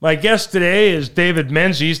My guest today is David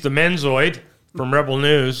Menzies, the Menzoid from Rebel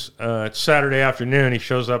News. It's Saturday afternoon. He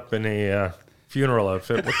shows up in a funeral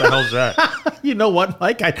outfit. What the hell's that? You know what,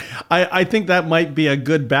 Mike? I think that might be a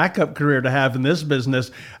good backup career to have in this business.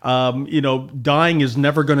 Dying is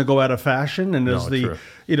never going to go out of fashion, and as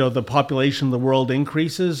the population of the world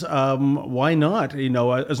increases, why not?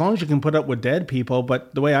 As long as you can put up with dead people.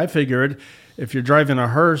 But the way I figure it, if you're driving a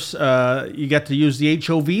hearse, you get to use the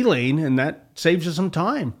HOV lane, and that saves you some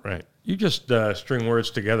time. Right. You just string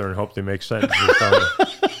words together and hope they make sense.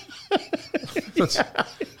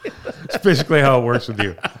 That's basically how it works with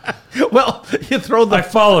you. Well, you throw the... I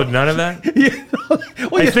followed none of that.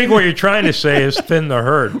 I think what you're trying to say is thin the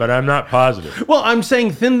herd, but I'm not positive. Well, I'm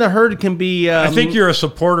saying thin the herd can be... I think you're a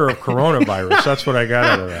supporter of coronavirus. That's what I got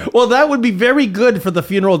out of that. Well, that would be very good for the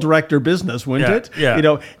funeral director business, wouldn't it? Yeah.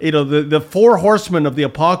 The four horsemen of the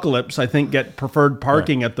apocalypse, I think, get preferred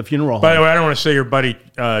parking at the funeral home. By the way, I don't want to say your buddy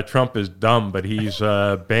Trump is dumb, but he's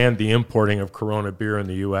banned the importing of Corona beer in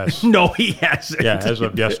the U.S. No, he hasn't. Yeah, as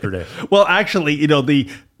of yesterday. Well, actually,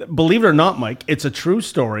 believe it or not, Mike, it's a true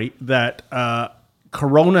story that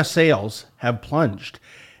Corona sales have plunged.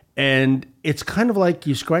 And it's kind of like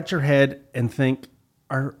you scratch your head and think,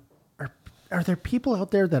 are there people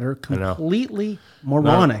out there that are completely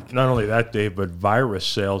moronic? Not only that, Dave, but virus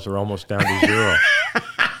sales are almost down to zero.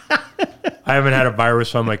 I haven't had a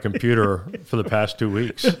virus on my computer for the past 2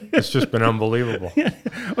 weeks. It's just been unbelievable.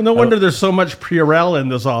 Well, no wonder there's so much Purell in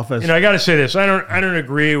this office. I got to say this. I don't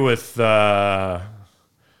agree with a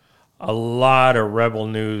lot of Rebel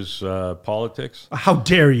News politics. How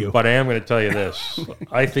dare you? But I am going to tell you this.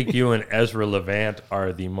 I think you and Ezra Levant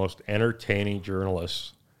are the most entertaining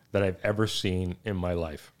journalists that I've ever seen in my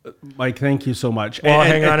life. Mike, thank you so much. Well,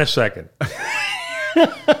 hang on a second.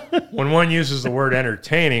 When one uses the word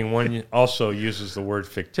entertaining, one also uses the word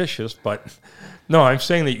fictitious. But no, I'm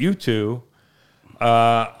saying that you two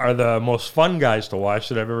are the most fun guys to watch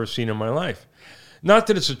that I've ever seen in my life. Not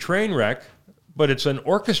that it's a train wreck, but it's an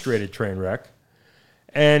orchestrated train wreck.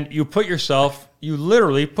 And you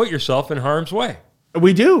literally put yourself in harm's way.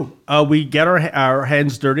 We do. We get our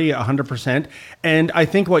hands dirty 100%. And I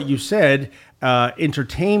think what you said,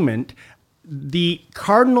 entertainment, the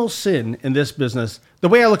cardinal sin in this business, the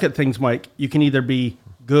way I look at things, Mike, you can either be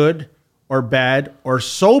good or bad or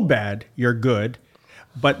so bad you're good.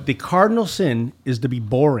 But the cardinal sin is to be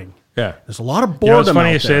boring. Yeah. There's a lot of boredom. It's funny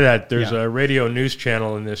out you there. say that. There's a radio news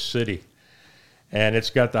channel in this city, and it's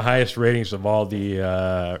got the highest ratings of all the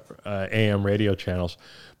AM radio channels.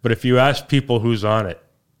 But if you ask people who's on it,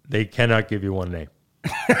 they cannot give you one name.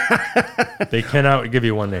 They cannot give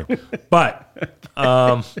you one name. But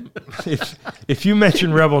if you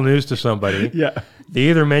mention Rebel News to somebody, they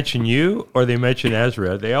either mention you or they mention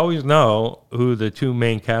Ezra. They always know who the two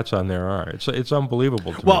main cats on there are. It's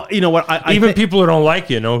unbelievable to me. Well, you know what? Even people who don't like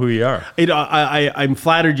you know who you are. I'm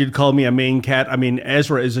flattered you'd call me a main cat. I mean,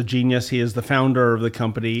 Ezra is a genius. He is the founder of the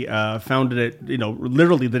company. Founded it,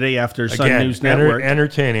 literally the day after Sun News Network.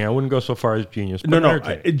 Entertaining. I wouldn't go so far as genius. But No.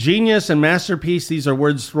 Genius and masterpiece. These are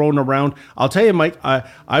words thrown around. I'll tell you, Mike.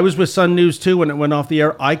 I was with Sun News too when it went off the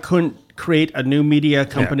air. I couldn't create a new media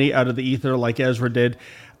company out of the ether like Ezra did.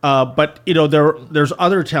 But there's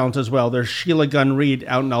other talents as well. There's Sheila Gunn Reid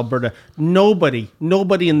out in Alberta. Nobody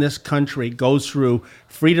in this country goes through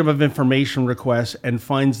freedom of information requests and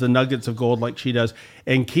finds the nuggets of gold like she does.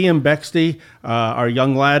 And Cian Bexley, our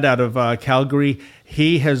young lad out of Calgary,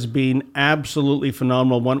 he has been absolutely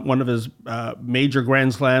phenomenal. One of his major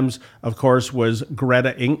Grand Slams, of course, was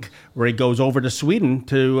Greta Inc., where he goes over to Sweden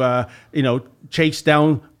to chase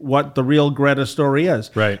down what the real Greta story is.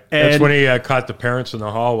 Right. And that's when he caught the parents in the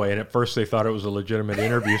hallway, and at first they thought it was a legitimate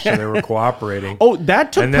interview, so they were cooperating. Oh,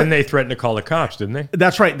 that took. And then they threatened to call the cops, didn't they?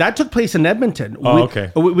 That's right. That took place in Edmonton. Oh,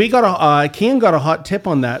 okay. We got Cian got a hot tip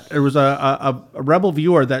on that. There was a Rebel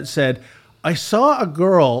viewer that said, I saw a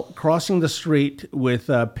girl crossing the street with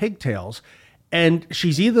pigtails, and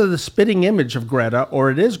she's either the spitting image of Greta or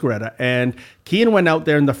it is Greta. And Cian went out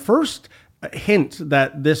there, and the first hint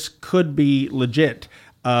that this could be legit,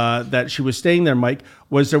 that she was staying there, Mike,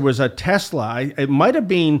 was there was a Tesla. It might have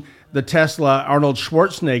been the Tesla Arnold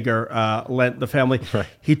Schwarzenegger lent the family. Right.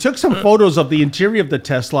 He took some photos of the interior of the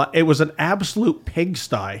Tesla. It was an absolute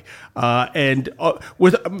pigsty. Hang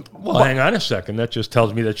on a second. That just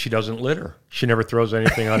tells me that she doesn't litter. She never throws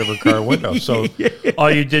anything out of her car window. So all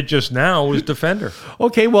you did just now was defend her.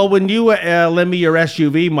 Okay, well, when you lend me your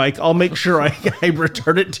SUV, Mike, I'll make sure I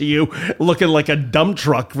return it to you looking like a dump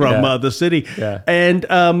truck from the city. Yeah. And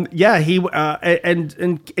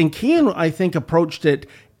Cian, I think, approached it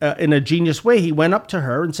in a genius way, he went up to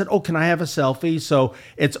her and said, "Oh, can I have a selfie?" So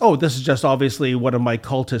it's, "Oh, this is just obviously one of my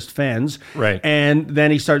cultist fans." Right. And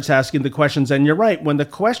then he starts asking the questions. And you're right. When the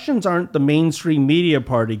questions aren't the mainstream media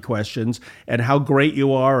party questions and how great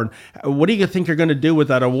you are and what do you think you're going to do with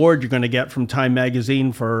that award you're going to get from Time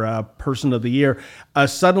Magazine for Person of the Year,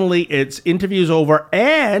 suddenly it's interviews over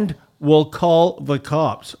and we'll call the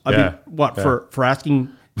cops. I mean, what, for asking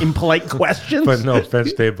impolite questions? But no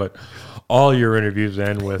offense, Dave, but all your interviews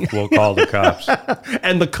end with, "We'll call the cops."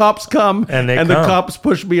 And the cops come, and the cops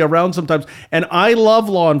push me around sometimes. And I love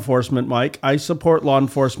law enforcement, Mike. I support law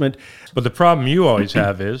enforcement. But the problem you always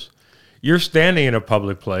have is you're standing in a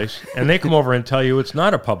public place, and they come over and tell you it's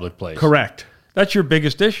not a public place. Correct. That's your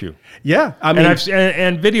biggest issue. Yeah, I mean,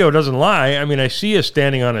 and video doesn't lie. I mean, I see you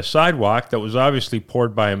standing on a sidewalk that was obviously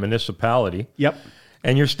poured by a municipality. Yep.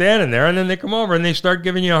 And you're standing there, and then they come over and they start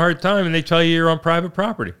giving you a hard time, and they tell you you're on private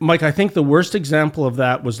property. Mike, I think the worst example of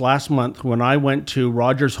that was last month when I went to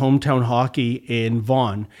Rogers Hometown Hockey in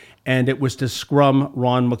Vaughan, and it was to scrum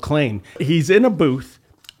Ron McLean. He's in a booth,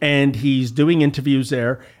 and he's doing interviews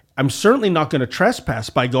there. I'm certainly not going to trespass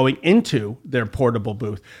by going into their portable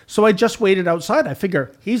booth. So I just waited outside. I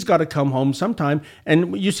figure he's got to come home sometime.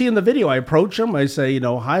 And you see in the video, I approach him. I say,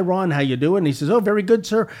 "Hi, Ron, how you doing?" He says, "Oh, very good,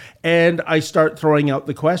 sir." And I start throwing out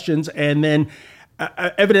the questions. And then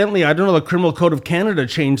evidently, I don't know, the Criminal Code of Canada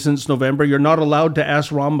changed since November. You're not allowed to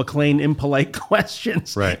ask Ron McLean impolite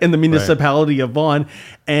questions in the municipality of Vaughan.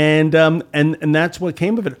 And that's what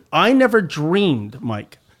came of it. I never dreamed,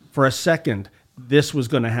 Mike, for a second this was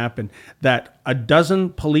going to happen, that a dozen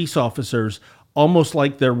police officers, almost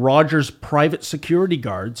like they're Rogers private security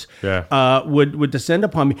guards, would descend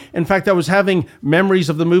upon me. In fact, I was having memories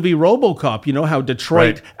of the movie RoboCop, how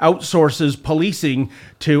Detroit outsources policing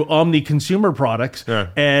to Omni Consumer Products.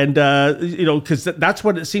 And, because that's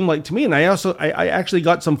what it seemed like to me. And I actually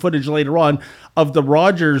got some footage later on of the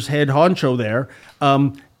Rogers head honcho there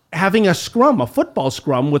having a football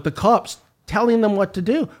scrum with the cops, telling them what to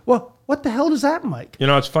do. Well, what the hell does that, Mike?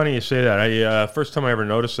 It's funny you say that. First time I ever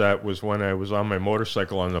noticed that was when I was on my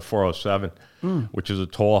motorcycle on the 407, which is a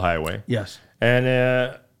toll highway. Yes.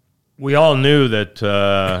 And we all knew that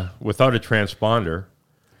without a transponder,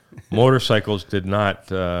 motorcycles were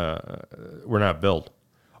not built.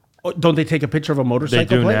 Oh, don't they take a picture of a motorcycle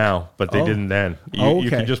They do plate? now, but they didn't then. You okay.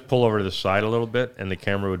 could just pull over to the side a little bit, and the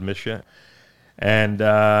camera would miss you. And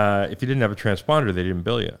if you didn't have a transponder, they didn't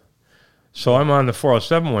bill you. So I'm on the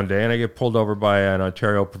 407 one day, and I get pulled over by an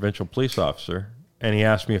Ontario provincial police officer, and he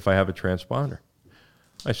asked me if I have a transponder.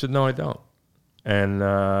 I said, "No, I don't."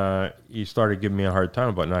 And he started giving me a hard time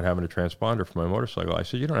about not having a transponder for my motorcycle. I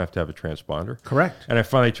said, "You don't have to have a transponder." Correct. And I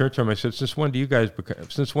finally turned to him. I said, "Since when have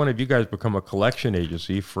you guys become a collection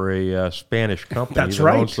agency for a Spanish company that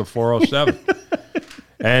owns the 407?"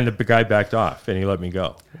 And the guy backed off, and he let me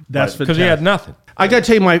go. That's because he had nothing. I got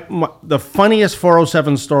to tell you the funniest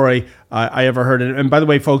 407 story I ever heard. And by the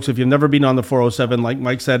way, folks, if you've never been on the 407, like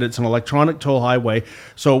Mike said, it's an electronic toll highway.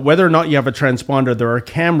 So whether or not you have a transponder, there are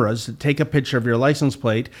cameras that take a picture of your license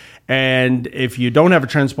plate. And if you don't have a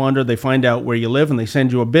transponder, they find out where you live and they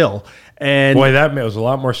send you a bill. And boy, that was a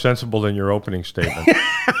lot more sensible than your opening statement.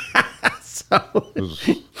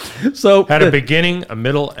 So had a beginning, a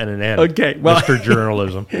middle, and an end. Okay, well, Mr.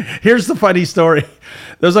 Journalism. Here's the funny story.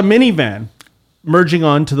 There's a minivan merging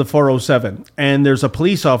onto the 407, and there's a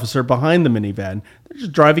police officer behind the minivan. They're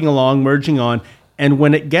just driving along, merging on, and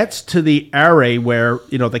when it gets to the array where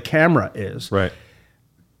the camera is,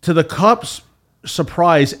 to the cop's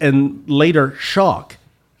surprise and later shock,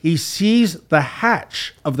 he sees the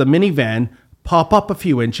hatch of the minivan pop up a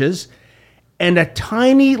few inches, and a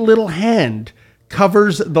tiny little hand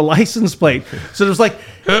covers the license plate. So there was like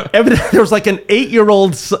an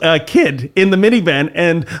 8-year-old kid in the minivan,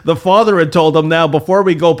 and the father had told him, "Now, before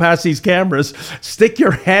we go past these cameras, stick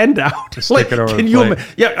your hand out." Stick it over the plate.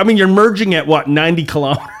 Yeah, I mean, you're merging at 90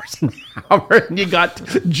 kilometers an hour, and you got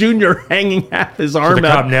Junior hanging half his arm so the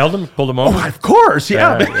out. Cop nailed him, pulled him over. Oh, of course,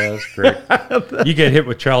 yeah. Yeah, that's great. You get hit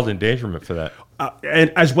with child endangerment for that.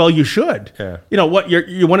 And as well you should. Yeah. You know what?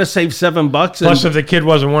 You want to save $7. Plus, if the kid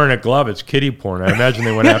wasn't wearing a glove, it's kiddie porn. I imagine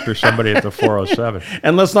they went after somebody at the 407.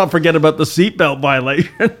 And let's not forget about the seatbelt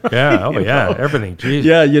violation. Yeah. Oh, yeah. Everything. Jeez.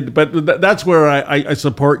 Yeah. But that's where I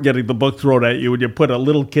support getting the book thrown at you when you put a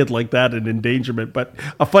little kid like that in endangerment. But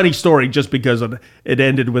a funny story just because it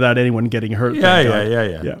ended without anyone getting hurt.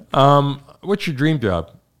 Yeah. What's your dream job?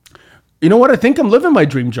 You know what? I think I'm living my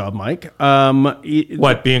dream job, Mike.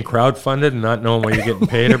 What, being crowdfunded and not knowing what you're getting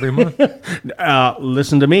paid every month?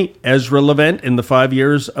 Listen to me, Ezra Levent, in the 5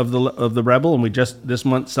 years of the Rebel, and we just this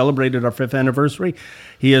month celebrated our 5th anniversary.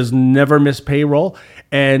 He has never missed payroll,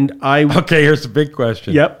 and Okay, here's the big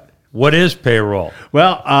question. Yep. What is payroll?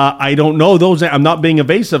 Well, I don't know those. I'm not being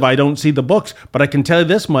evasive. I don't see the books, but I can tell you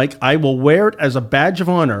this, Mike. I will wear it as a badge of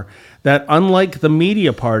honor that, unlike the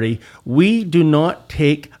media party, we do not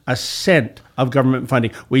take a cent of government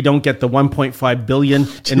funding. We don't get the 1.5 billion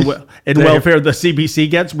in welfare the CBC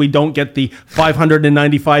gets. We don't get the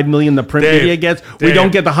 595 million the print media gets. We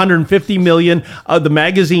don't get the 150 million the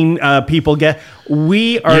magazine people get.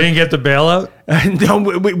 You didn't get the bailout? No,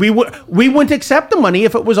 we wouldn't accept the money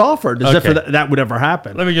if it was offered, as if that would ever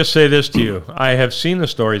happen. Let me just say this to you. I have seen the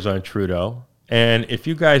stories on Trudeau, and if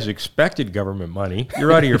you guys expected government money,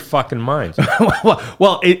 you're out of your fucking minds.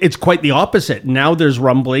 Well, it's quite the opposite. Now there's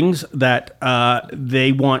rumblings that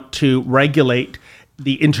they want to regulate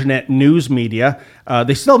the internet news media.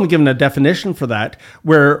 They still haven't given a definition for that,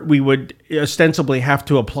 where we would ostensibly have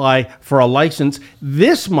to apply for a license.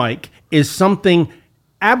 This, Mike, is something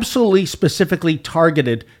absolutely specifically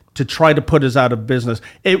targeted to try to put us out of business.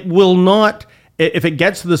 It will not, if it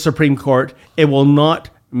gets to the Supreme Court, it will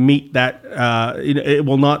not meet that, it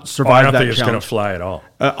will not survive that challenge. I don't think it's going to fly at all.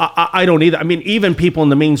 I don't either. I mean, even people in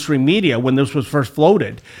the mainstream media, when this was first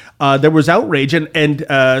floated, there was outrage. And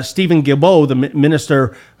Stephen Guilbeault, the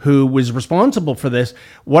minister who was responsible for this,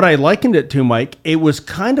 what I likened it to, Mike, it was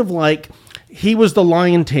kind of like he was the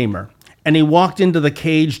lion tamer, and he walked into the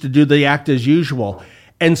cage to do the act as usual.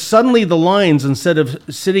 And suddenly the lions, instead of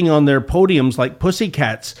sitting on their podiums like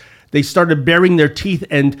pussycats, they started baring their teeth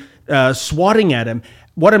and swatting at him.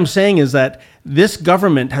 What I'm saying is that this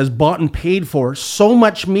government has bought and paid for so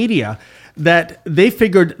much media that they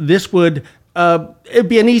figured this would it'd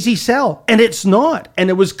be an easy sell, and it's not. And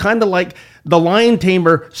it was kind of like the lion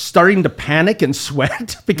tamer starting to panic and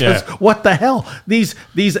sweat because what the hell? These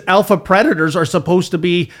alpha predators are supposed to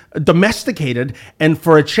be domesticated, and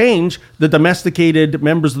for a change, the domesticated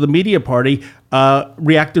members of the media party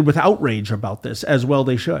reacted with outrage about this, as well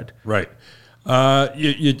they should. Right.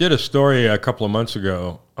 You did a story a couple of months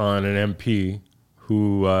ago on an MP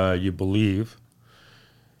who you believe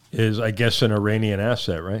is, I guess, an Iranian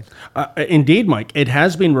asset, right? Indeed, Mike. It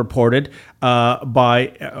has been reported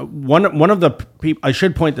by one of the people. I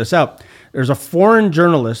should point this out. There's a foreign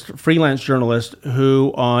journalist, freelance journalist,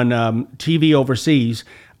 who on TV overseas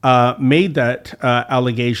made that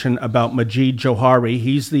allegation about Majid Johari.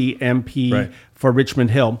 He's the MP for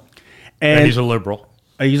Richmond Hill. And he's a liberal.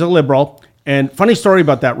 He's a liberal. And funny story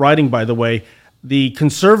about that riding, by the way. The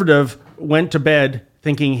Conservative went to bed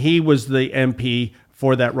thinking he was the MP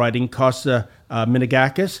for that riding, Costa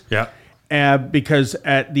Minigakis. Yeah. Because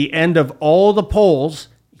at the end of all the polls,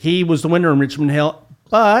 he was the winner in Richmond Hill.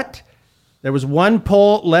 But there was one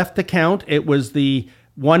poll left to count. It was the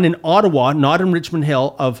one in Ottawa, not in Richmond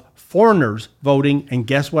Hill, of foreigners voting. And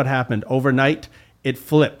guess what happened? Overnight, it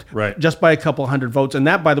flipped. Right. Just by a couple hundred votes. And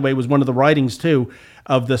that, by the way, was one of the ridings, too,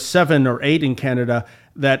 of the 7 or 8 in Canada,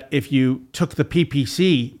 that if you took the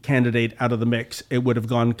PPC candidate out of the mix, it would have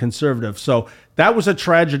gone Conservative. So that was a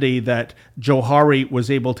tragedy that Johari was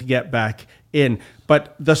able to get back in.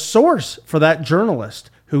 But the source for that journalist,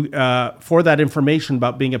 who for that information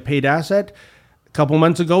about being a paid asset, a couple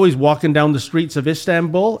months ago, he's walking down the streets of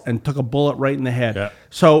Istanbul and took a bullet right in the head. Yeah.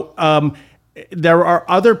 So there are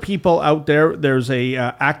other people out there. There's a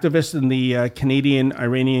activist in the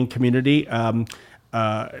Canadian-Iranian community,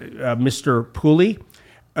 Mr. Pooley,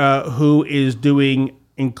 who is doing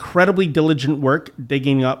incredibly diligent work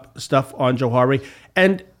digging up stuff on Johari.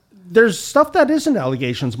 And there's stuff that isn't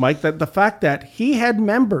allegations, Mike, that the fact that he had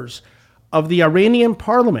members of the Iranian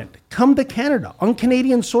parliament come to Canada on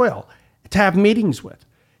Canadian soil to have meetings with.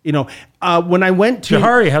 You know, when I went to...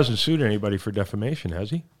 Johari hasn't sued anybody for defamation,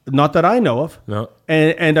 has he? Not that I know of. No.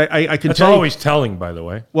 And I can That's tell always telling, by the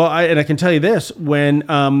way. Well, I can tell you this, when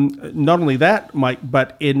not only that, Mike,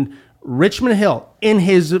 but in Richmond Hill, in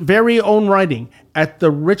his very own writing, at the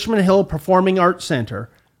Richmond Hill Performing Arts Center,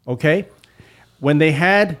 okay, when they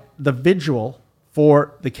had the vigil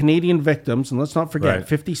for the Canadian victims, and let's not forget,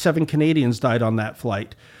 57 Canadians died on that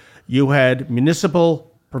flight, you had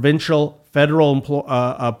municipal, provincial, federal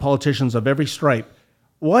politicians of every stripe.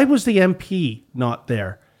 Why was the MP not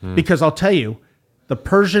there? Because I'll tell you, the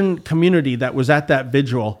Persian community that was at that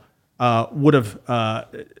vigil would have,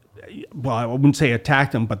 well, I wouldn't say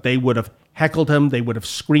attacked him, but they would have heckled him. They would have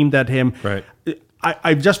screamed at him. Right.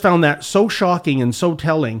 I've just found that so shocking and so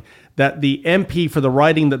telling that the MP for the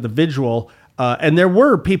riding that the vigil, and there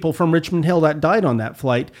were people from Richmond Hill that died on that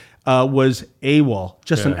flight, was AWOL.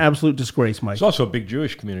 Just an absolute disgrace, Mike. There's also a big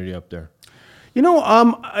Jewish community up there. You know,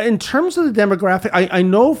 in terms of the demographic, I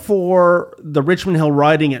know for the Richmond Hill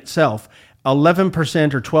riding itself,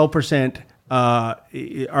 11% or 12%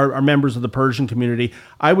 are members of the Persian community.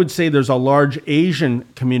 I would say there's a large Asian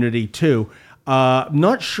community too.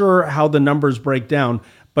 Not sure how the numbers break down,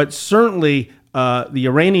 but certainly the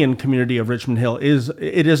Iranian community of Richmond Hill is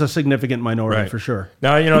a significant minority for sure.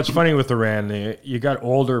 Now, you know, it's funny with Iran. You got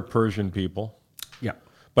older Persian people. Yeah.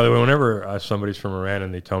 By the way, whenever somebody's from Iran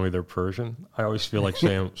and they tell me they're Persian, I always feel like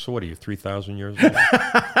saying, so what are you, 3,000 years old?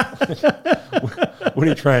 What are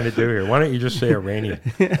you trying to do here? Why don't you just say Iranian?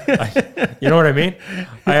 You know what I mean?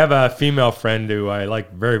 I have a female friend who I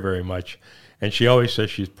like very, very much, and she always says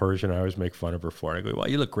she's Persian. I always make fun of her for it. I go, well,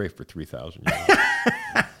 you look great for 3,000 years old.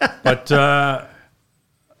 But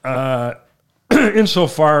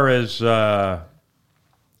insofar as the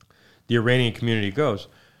Iranian community goes,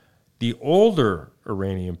 the older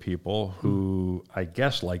Iranian people who I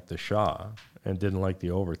guess liked the Shah and didn't like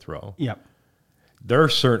the overthrow, they're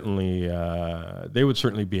certainly they would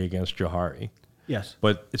certainly be against Johari. Yes,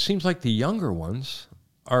 but it seems like the younger ones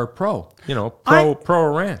are pro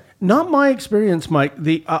Iran. Not my experience, Mike.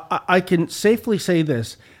 I can safely say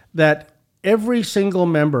this, that every single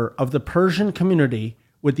member of the Persian community,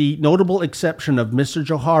 with the notable exception of Mr.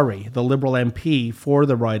 Johari, the Liberal MP for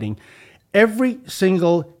the riding, every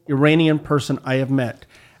single Iranian person I have met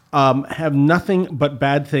have nothing but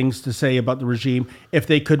bad things to say about the regime. If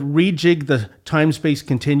they could rejig the time-space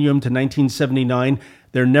continuum to 1979,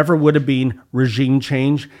 there never would have been regime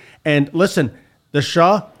change. And listen, the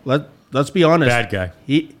Shah, let's be honest. Bad guy.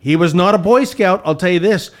 He was not a Boy Scout, I'll tell you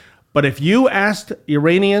this. But if you asked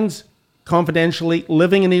Iranians confidentially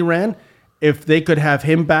living in Iran if they could have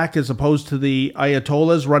him back as opposed to the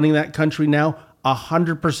Ayatollahs running that country now,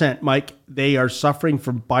 100%, Mike, they are suffering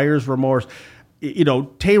from buyer's remorse. You know,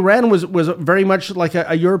 Tehran was very much like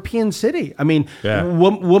a European city. I mean,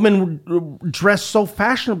 women dressed so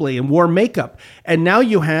fashionably and wore makeup. And now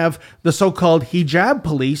you have the so-called hijab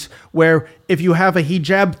police, where if you have a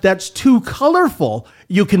hijab that's too colorful,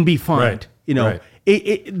 you can be fined. You know,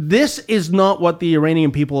 this is not what the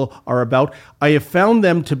Iranian people are about. I have found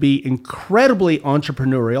them to be incredibly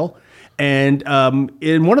entrepreneurial. And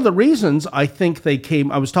in one of the reasons I think they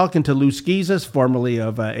came, I was talking to Lou Skizas, formerly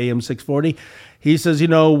of AM 640. He says, you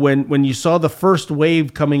know, when you saw the first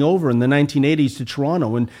wave coming over in the 1980s to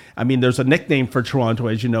Toronto, and I mean, there's a nickname for Toronto,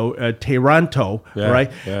 as you know, Tehranto,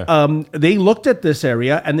 right? Yeah. They looked at this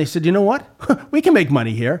area and they said, you know what? We can make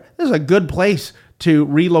money here. This is a good place to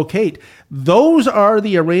relocate. Those are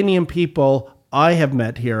the Iranian people I have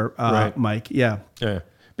met here, Mike. Yeah. Yeah.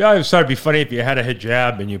 I always thought it'd be funny if you had a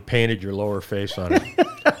hijab and you painted your lower face on it.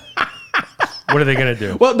 What are they going to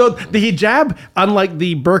do? Well, no, the hijab, unlike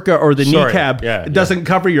the burqa or the niqab, doesn't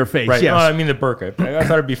cover your face. Right. Yes. No, I mean the burqa. I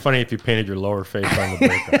thought it'd be funny if you painted your lower face on the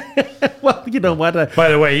burqa. Well, you know what? By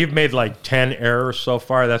the way, you've made like 10 errors so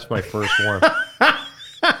far. That's my first one.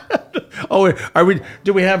 Oh,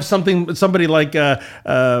 do we have somebody like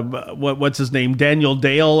what's his name, Daniel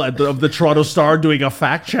Dale of the Toronto Star doing a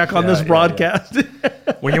fact check on this broadcast?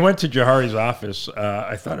 When you went to Johari's office,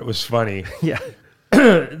 I thought it was funny. Yeah,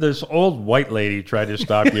 this old white lady tried to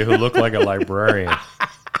stop you who looked like a librarian,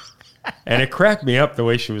 and it cracked me up the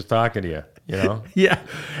way she was talking to you. You know? Yeah,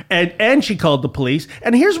 and she called the police.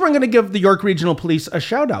 And here's where I'm going to give the York Regional Police a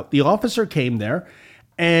shout out. The officer came there.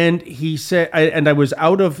 And he said, I was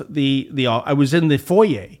out of I was in the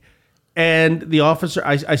foyer, and the officer,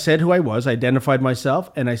 I said who I was, identified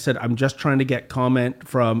myself, and I said, I'm just trying to get comment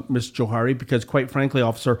from Ms. Johari, because quite frankly,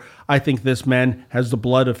 officer, I think this man has the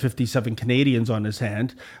blood of 57 Canadians on his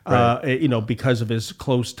hand, you know, because of his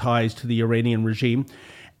close ties to the Iranian regime.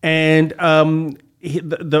 And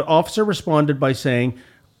the officer responded by saying,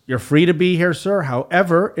 you're free to be here, sir.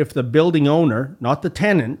 However, if the building owner, not the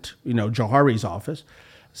tenant, you know, Johari's office,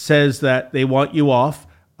 says that they want you off,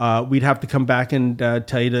 we'd have to come back and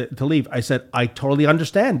tell you to leave. I said, I totally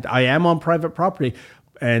understand. I am on private property.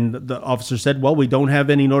 And the officer said, well, we don't have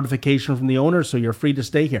any notification from the owner, so you're free to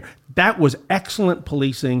stay here. That was excellent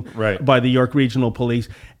policing by the York Regional Police.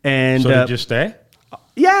 And so did you stay?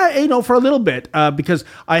 Yeah, you know, for a little bit, because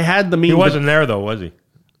I had the meeting. He wasn't there, though, was he?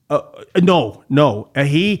 No. You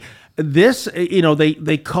know,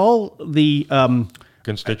 they call the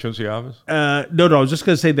constituency office. No. I was just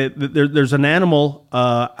going to say that there's an animal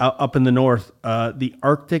up in the north, the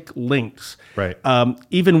Arctic lynx. Right.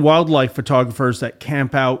 Even wildlife photographers that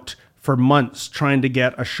camp out for months trying to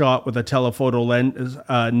get a shot with a telephoto lens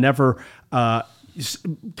never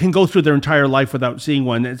can go through their entire life without seeing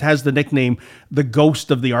one. It has the nickname the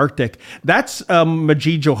Ghost of the Arctic. That's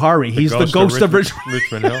Majid Johari. He's the ghost of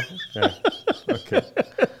Richmond Hill. Yeah. Okay.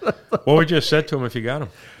 What would you have said to him if you got him?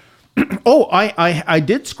 Oh, I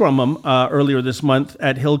did scrum him earlier this month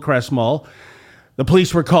at Hillcrest Mall. The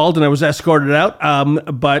police were called and I was escorted out,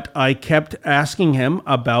 but I kept asking him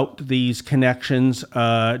about these connections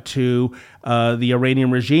to the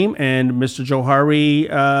Iranian regime. And Mr. Johari,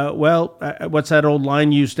 what's that old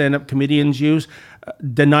line you stand-up comedians use?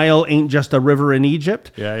 Denial ain't just a river in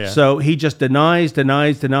Egypt. Yeah. So he just denies.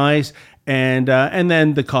 And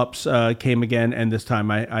then the cops came again, and this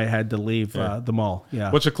time I had to leave the mall.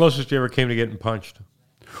 Yeah. What's the closest you ever came to getting punched?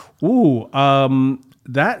 Ooh,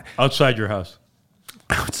 that... Outside your house.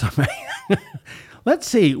 Let's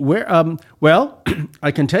see where. Well,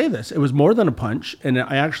 I can tell you this: it was more than a punch, and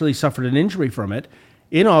I actually suffered an injury from it.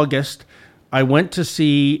 In August, I went to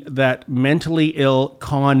see that mentally ill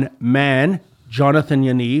con man, Jonathan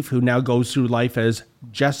Yaniv, who now goes through life as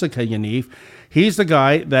Jessica Yaniv. He's the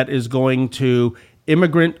guy that is going to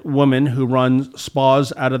immigrant women who run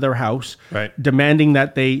spas out of their house, right, demanding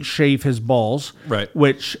that they shave his balls, right,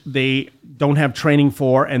 which they don't have training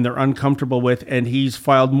for and they're uncomfortable with, and he's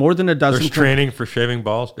filed more than a dozen... There's training for shaving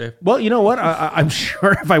balls, Dave? Well, you know what? I'm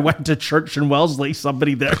sure if I went to church in Wellesley,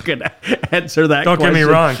 somebody there could answer that Don't question. get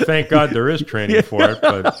me wrong. Thank God there is training for it.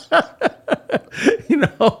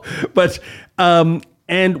 But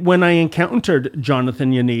And when I encountered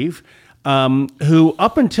Jonathan Yaniv, who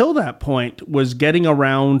up until that point was getting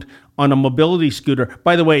around on a mobility scooter.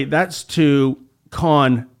 By the way, that's to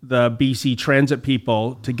con the BC Transit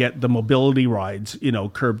people to get the mobility rides,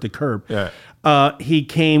 curb to curb. Yeah. He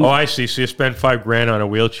came... Oh, I see. So you spend $5,000 on a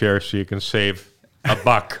wheelchair so you can save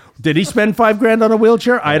 $1. Did he spend $5,000 on a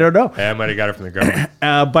wheelchair? I don't know. Yeah, I might have got it from the government.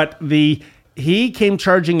 But he came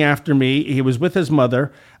charging after me. He was with his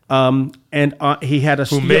mother, and he had a...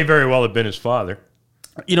 Who may very well have been his father.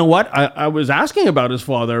 You know what? I was asking about his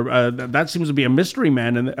father. That seems to be a mystery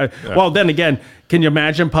man. And well, then again, can you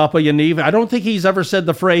imagine Papa Yaniv? I don't think he's ever said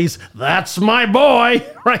the phrase, "That's my boy."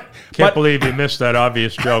 Right? Can't believe you missed that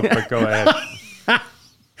obvious joke, but go ahead.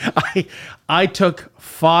 I took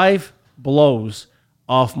 5 blows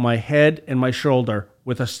off my head and my shoulder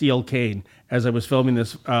with a steel cane as I was filming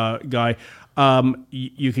this guy.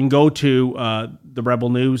 You can go to the Rebel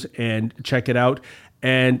News and check it out.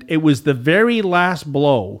 And it was the very last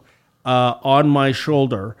blow on my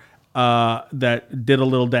shoulder that did a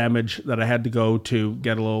little damage that I had to go to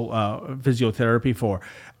get a little physiotherapy for.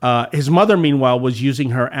 His mother, meanwhile, was using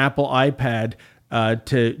her Apple iPad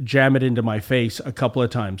to jam it into my face a couple of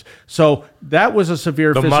times. So that was a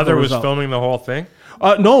severe physical result. The mother was filming the whole thing?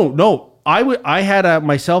 No. I had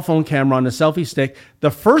my cell phone camera on a selfie stick. The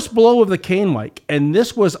first blow of the cane, Mike, and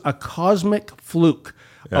this was a cosmic fluke.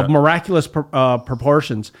 Of miraculous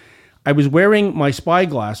proportions. I was wearing my spy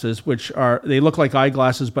glasses, they look like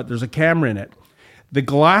eyeglasses, but there's a camera in it. The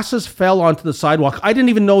glasses fell onto the sidewalk. I didn't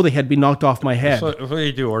even know they had been knocked off my head. So what do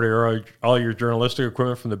you do? Order all your journalistic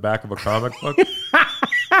equipment from the back of a comic book?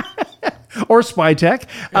 Or Spy Tech.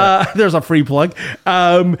 Yeah. There's a free plug.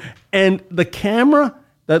 And the camera,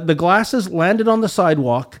 the glasses landed on the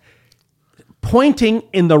sidewalk, pointing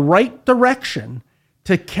in the right direction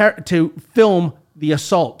to film the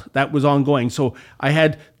assault that was ongoing. So I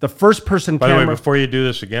had the first person camera. By the way, before you do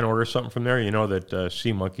this again, order something from there. You know that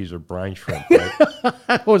sea monkeys are brine shrimp,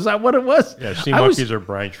 right? Was that what it was? Yeah, sea monkeys are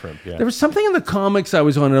brine shrimp, yeah. There was something in the comics I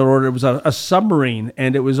was on an order. It was a submarine,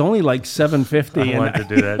 and it was only like $7.50. I wanted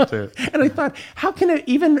to do that too. And I thought, how can it,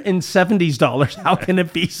 even in $70 dollars, how can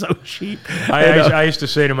it be so cheap? I used to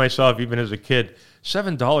say to myself, even as a kid,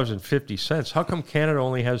 $7.50. How come Canada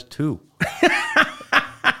only has 2?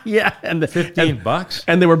 Yeah, and $15,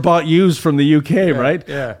 and they were bought used from the UK, right?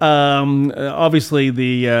 Yeah. Obviously,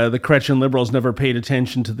 the Chrétien liberals never paid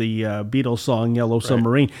attention to the Beatles song "Yellow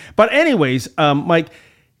Submarine." But anyways, Mike,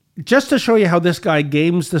 just to show you how this guy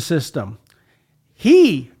games the system,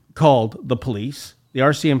 he called the police. The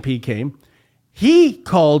RCMP came. He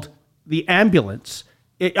called the ambulance,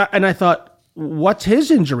 and I thought, what's his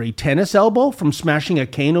injury? Tennis elbow from smashing a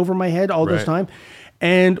cane over my head all this time.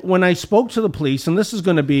 And when I spoke to the police, and this is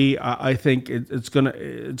going to be, I think it's going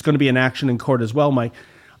to be an action in court as well, Mike.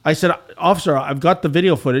 I said, "Officer, I've got the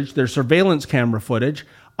video footage. There's surveillance camera footage.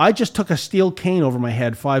 I just took a steel cane over my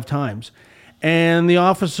head 5 times." And the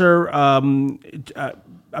officer,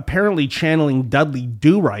 apparently channeling Dudley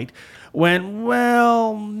Do-Right, went,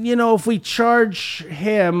 "Well, if we charge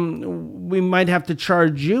him, we might have to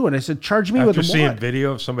charge you." And I said, "Charge me with what?" After seeing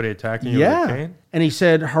video of somebody attacking you with a cane? And he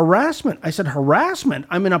said, "Harassment." I said, "Harassment?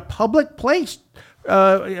 I'm in a public place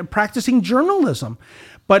practicing journalism.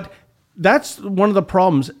 But that's one of the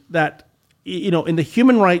problems that, in the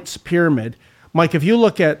human rights pyramid, Mike, if you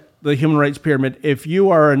look at the human rights pyramid, if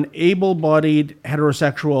you are an able-bodied,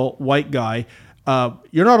 heterosexual white guy,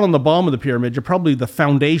 you're not on the bottom of the pyramid. You're probably the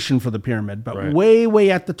foundation for the pyramid. But way,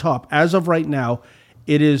 way at the top, as of right now,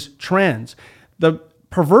 it is trans. The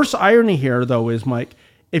perverse irony here, though, is, Mike,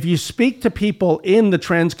 if you speak to people in the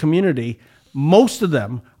trans community, most of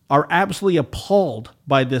them are absolutely appalled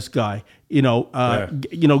by this guy,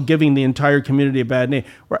 giving the entire community a bad name.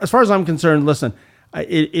 As far as I'm concerned, listen,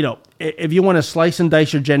 if you want to slice and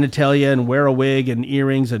dice your genitalia and wear a wig and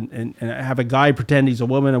earrings and have a guy pretend he's a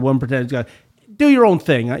woman pretend he's a guy, do your own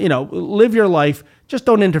thing. Live your life. Just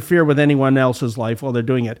don't interfere with anyone else's life while they're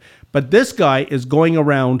doing it. But this guy is going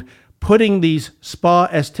around putting these spa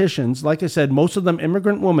estheticians, like I said, most of them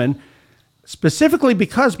immigrant women, specifically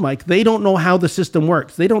because, Mike, they don't know how the system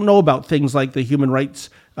works. They don't know about things like the Human Rights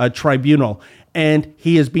Tribunal. And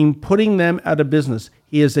he has been putting them out of business.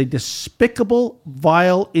 He is a despicable,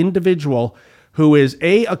 vile individual who is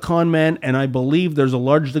a con man, and I believe there's a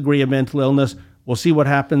large degree of mental illness. We'll see what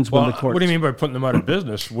happens when the courts... What do you mean by putting them out of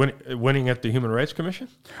business? Winning at the Human Rights Commission?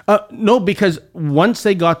 No, because once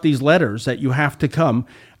they got these letters that you have to come,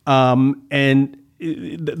 and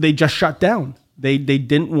they just shut down. They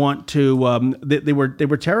didn't want to. They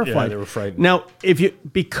were terrified. Yeah, they were frightened. Now,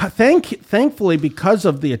 thankfully, because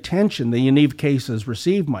of the attention the Yaniv case has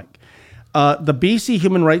received, Mike, the BC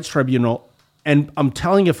Human Rights Tribunal, and I'm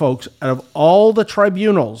telling you, folks, out of all the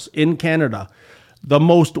tribunals in Canada, the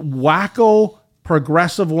most wacko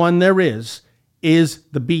progressive one there is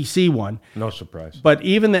the BC one. No surprise. But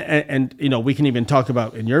even and we can even talk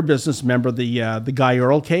about in your business. Remember the Guy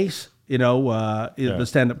Earl case? The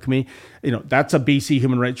stand-up comedian. That's a BC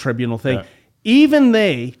Human Rights Tribunal thing. Yeah. Even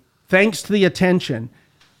they, thanks to the attention,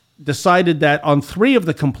 decided that on 3 of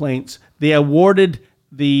the complaints, they awarded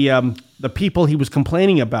the people he was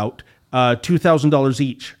complaining about $2,000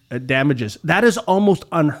 each damages. That is almost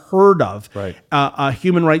unheard of. Right. A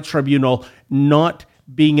Human Rights Tribunal not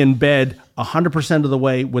being in bed 100% of the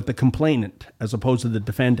way with the complainant as opposed to the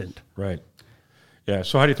defendant. Right. Yeah.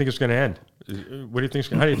 So how do you think it's going to end? What do you think?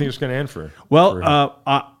 How do you think it's going to end for? Well,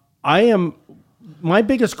 I am. My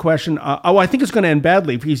biggest question. I think it's going to end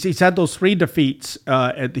badly. He's had those 3 defeats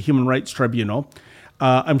at the Human Rights Tribunal.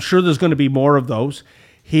 I'm sure there's going to be more of those.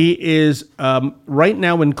 He is right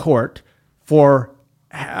now in court for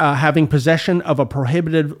having possession of a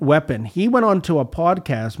prohibited weapon. He went on to a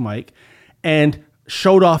podcast, Mike, and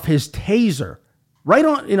showed off his taser. Right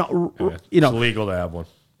on. It's illegal to have one.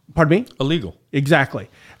 Pardon me? Illegal. Exactly.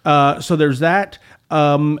 So there's that.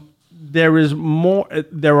 There is more.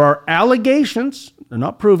 There are allegations. They're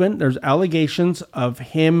not proven. There's allegations of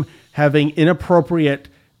him having inappropriate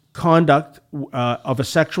conduct of a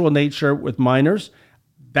sexual nature with minors.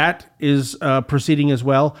 That is proceeding as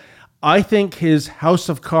well. I think his house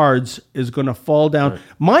of cards is going to fall down. Right.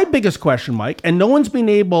 My biggest question, Mike, and no one's been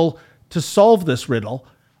able to solve this riddle,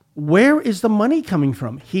 where is the money coming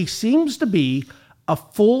from? He seems to be a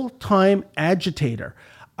full-time agitator.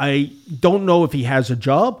 I don't know if he has a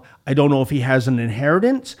job. I don't know if he has an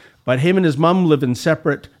inheritance, but him and his mom live in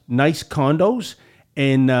separate nice condos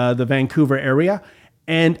in the Vancouver area.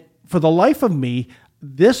 And for the life of me,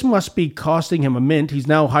 this must be costing him a mint. He's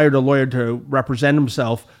now hired a lawyer to represent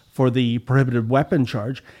himself for the prohibited weapon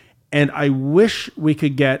charge. And I wish we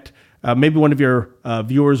could get, maybe one of your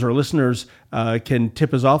viewers or listeners can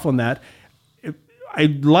tip us off on that.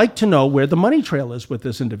 I'd like to know where the money trail is with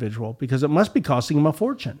this individual, because it must be costing him a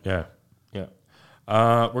fortune. Yeah.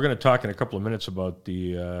 We're going to talk in a couple of minutes about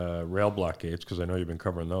the rail blockades, because I know you've been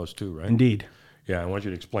covering those too, right? Indeed. Yeah, I want you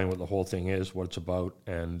to explain what the whole thing is, what it's about,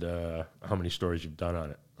 and how many stories you've done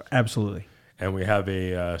on it. Absolutely. And we have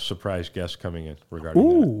a surprise guest coming in regarding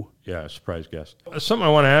that. Yeah, surprise guest. Something I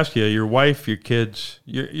want to ask you, your wife, your kids,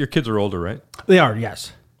 your kids are older, right? They are,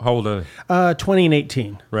 yes. How old are they? 20 and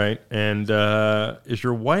 18. Right. And is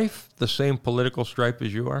your wife the same political stripe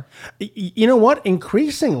as you are? You know what?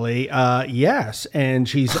 Increasingly, yes. And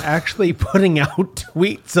she's actually putting out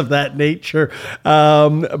tweets of that nature.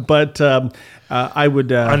 But I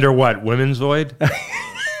would... Under what? Menzoid?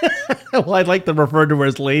 Well, I'd like to refer to her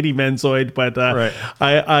as Lady Menzoid, but right.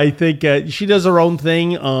 I think she does her own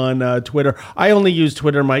thing on Twitter. I only use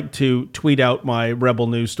Twitter, Mike, to tweet out my Rebel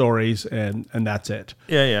News stories, and that's it.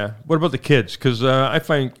 Yeah. What about the kids? Because I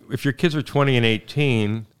find if your kids are 20 and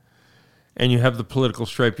 18 and you have the political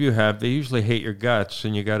stripe you have, they usually hate your guts,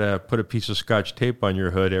 and you got to put a piece of Scotch tape on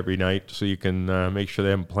your hood every night so you can make sure they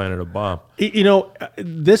haven't planted a bomb. You know,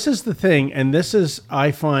 this is the thing, and this is,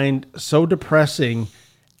 I find, so depressing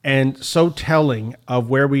and so telling of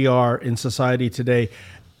where we are in society today.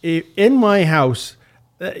 In my house,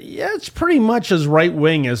 yeah, it's pretty much as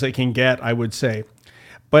right-wing as it can get, I would say.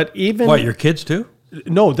 But even... What, your kids too?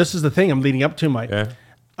 No, this is the thing I'm leading up to, Mike. Yeah.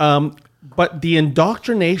 But the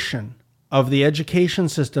indoctrination of the education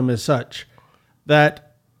system is such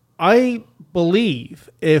that I believe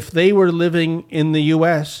if they were living in the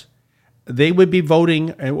U.S., they would be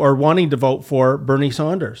voting or wanting to vote for Bernie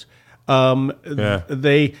Sanders.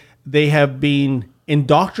 They have been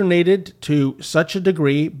indoctrinated to such a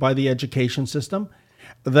degree by the education system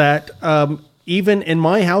that even in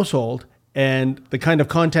my household and the kind of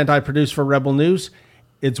content I produce for Rebel News,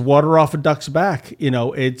 it's water off a duck's back.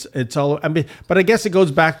 It's all. I mean, but I guess it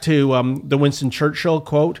goes back to the Winston Churchill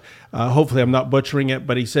quote. Hopefully, I'm not butchering it,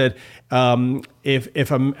 but he said,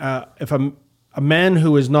 "If a man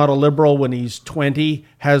who is not a liberal when he's 20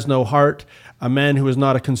 has no heart, a man who is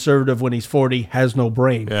not a conservative when he's 40 has no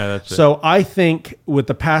brain." Yeah, that's it. So I think with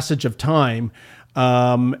the passage of time.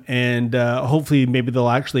 And hopefully maybe they'll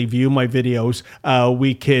actually view my videos.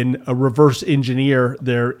 We can reverse engineer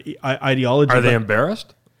their ideology. Are they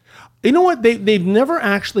embarrassed? You know what? They've never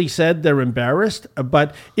actually said they're embarrassed,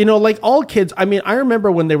 but like all kids, I mean, I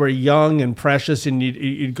remember when they were young and precious and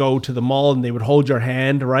you'd go to the mall and they would hold your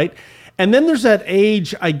hand, right? And then there's that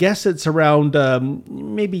age, I guess it's around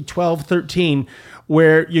maybe 12, 13,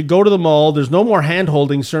 where you go to the mall, there's no more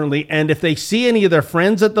hand-holding, certainly, and if they see any of their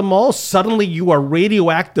friends at the mall, suddenly you are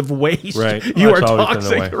radioactive waste. Right. You That's are always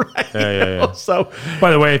been the toxic, way. right? Yeah. So,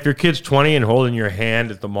 by the way, if your kid's 20 and holding your hand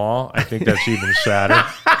at the mall, I think that's even sadder.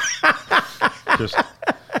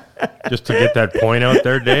 Just to get that point out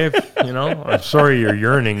there, Dave, I'm sorry you're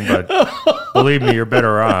yearning, but believe me, you're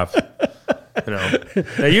better off.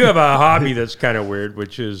 Now you have a hobby that's kind of weird,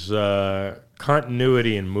 which is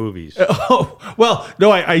continuity in movies. Oh, well,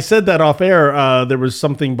 no, I said that off air. There was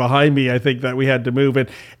something behind me, I think, that we had to move. And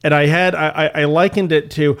I likened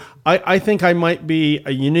it to, I think I might be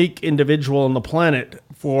a unique individual on the planet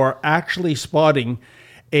for actually spotting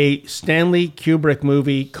a Stanley Kubrick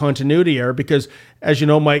movie continuity error, because, as you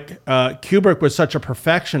know, Mike, Kubrick was such a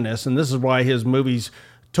perfectionist, and this is why his movies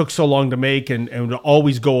took so long to make and would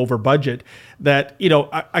always go over budget, that,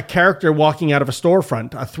 a character walking out of a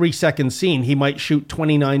storefront, a 3-second scene, he might shoot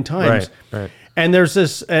 29 times. Right. And there's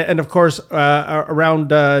this, and of course,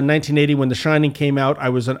 around 1980 when The Shining came out, I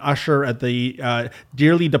was an usher at the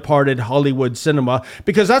dearly departed Hollywood cinema,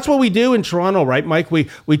 because that's what we do in Toronto, right, Mike?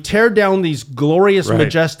 We tear down these glorious,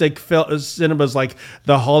 majestic cinemas like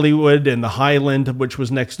the Hollywood and the Highland, which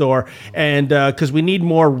was next door, and because we need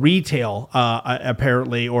more retail,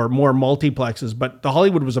 apparently, or more multiplexes. But the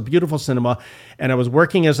Hollywood was a beautiful cinema, and I was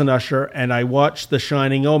working as an usher, and I watched The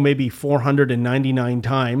Shining, maybe 499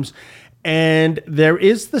 times. And there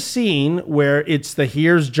is the scene where it's the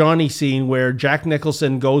Here's Johnny scene where Jack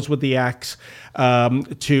Nicholson goes with the axe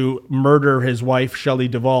to murder his wife, Shelley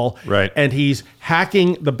Duvall. Right. And he's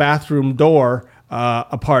hacking the bathroom door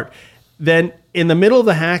apart. Then in the middle of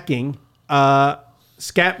the hacking, the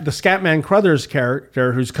Scatman Crothers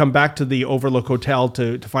character, who's come back to the Overlook Hotel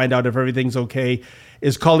to find out if everything's okay,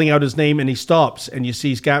 is calling out his name, and he stops, and you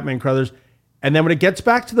see Scatman Crothers. And then when it gets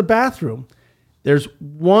back to the bathroom, there's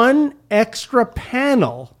one extra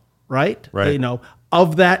panel, right?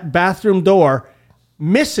 Of that bathroom door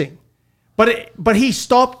missing. But he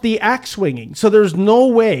stopped the axe swinging. So there's no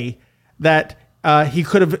way that he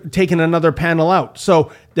could have taken another panel out.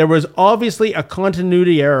 So there was obviously a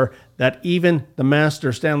continuity error that even the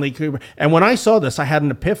master Stanley Kubrick. And when I saw this, I had an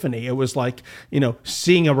epiphany. It was like,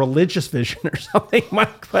 seeing a religious vision or something,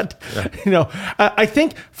 Mike. But, I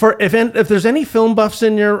think if there's any film buffs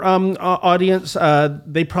in your audience,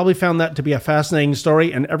 they probably found that to be a fascinating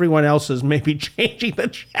story, and everyone else is maybe changing the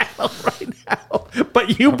channel right now.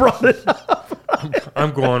 But you brought it up.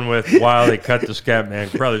 I'm going with, while they cut the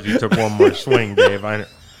Scatman Crothers, you took one more swing, Dave.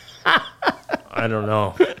 I don't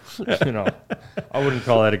know. I wouldn't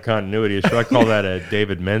call that a continuity issue. I'd call that a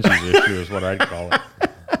David Menzies issue is what I'd call it.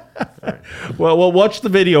 Right. Well, watch the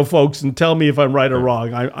video, folks, and tell me if I'm right or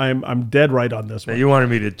wrong. I'm dead right on this one. Now, you wanted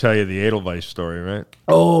me to tell you the Edelweiss story, right?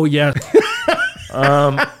 Oh, yeah.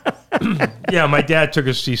 Yeah, my dad took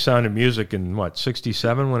us to see Sound of Music in,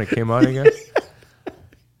 67 when it came out again?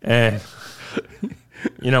 And,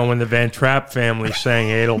 when the Van Trapp family sang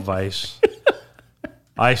Edelweiss,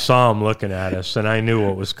 I saw him looking at us, and I knew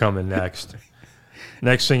what was coming next.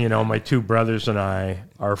 Next thing you know, my two brothers and I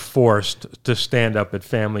are forced to stand up at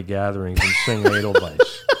family gatherings and sing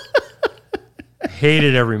Edelweiss.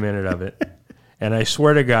 Hated every minute of it. And I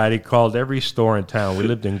swear to God, he called every store in town. We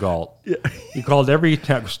lived in Galt. Yeah. He called every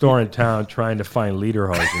store in town trying to find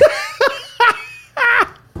Lederhosen.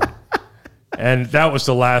 And that was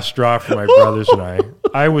the last straw for my brothers and I.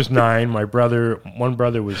 I was 9. One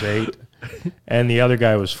brother was 8, and the other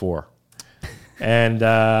guy was 4. And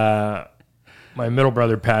my middle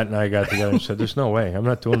brother, Pat, and I got together and said, there's no way. I'm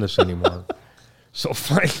not doing this anymore. So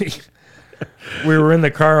finally, we were in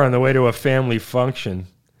the car on the way to a family function,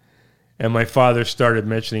 and my father started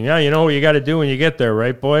mentioning, you know what you got to do when you get there,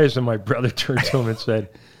 right, boys? And my brother turned to him and said,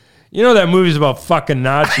 you know that movie's about fucking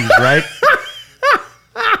Nazis, right?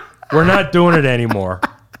 We're not doing it anymore.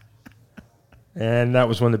 And that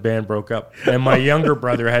was when the band broke up. And my younger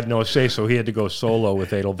brother had no say, so he had to go solo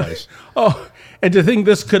with Edelweiss. Oh, and to think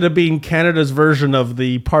this could have been Canada's version of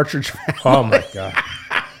the Partridge Family. Oh, my God.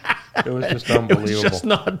 It was just unbelievable. It was just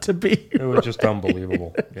not to be. It was just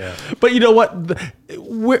unbelievable. Yeah. But you know what?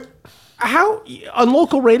 How on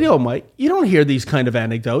local radio, Mike, you don't hear these kind of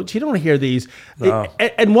anecdotes. You don't hear these. No.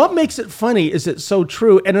 And what makes it funny is it's so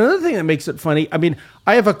true. And another thing that makes it funny, I mean,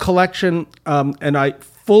 I have a collection, and I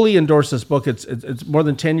fully endorse this book. It's more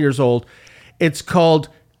than 10 years old. It's called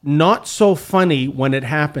Not So Funny When It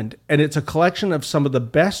Happened. And it's a collection of some of the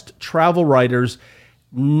best travel writers'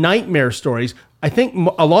 nightmare stories. I think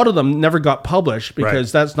a lot of them never got published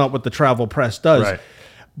because that's not what the travel press does. Right.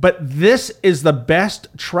 But this is the best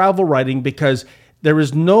travel writing because there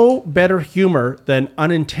is no better humor than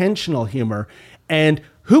unintentional humor. And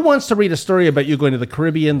who wants to read a story about you going to the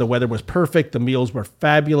Caribbean? The weather was perfect. The meals were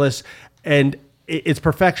fabulous. And it's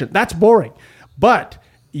perfection. That's boring. But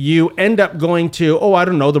you end up going to, I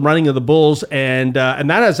don't know, the running of the bulls. And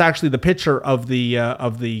that is actually the picture of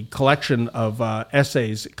the collection of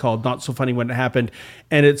essays called Not So Funny When It Happened.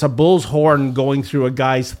 And it's a bull's horn going through a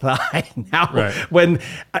guy's thigh. Now, when,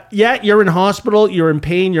 you're in hospital, you're in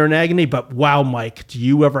pain, you're in agony, but wow, Mike, do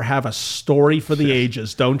you ever have a story for the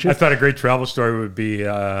ages, don't you? I thought a great travel story would be,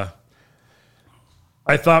 I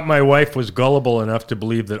thought my wife was gullible enough to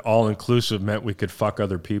believe that all-inclusive meant we could fuck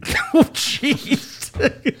other people. Oh, jeez.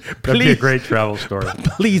 That'd be a great travel story.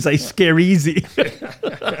 Please, I scare easy.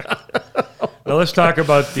 Now let's talk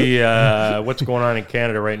about the what's going on in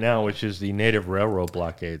Canada right now, which is the native railroad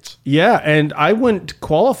blockades. Yeah, and I wouldn't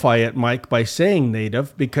qualify it, Mike, by saying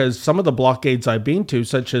native because some of the blockades I've been to,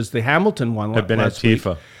 such as the Hamilton one, have been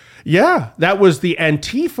Antifa. Yeah, that was the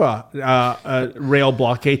Antifa rail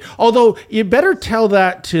blockade. Although you better tell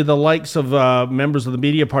that to the likes of members of the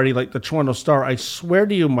media party like the Toronto Star. I swear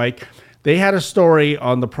to you, Mike, they had a story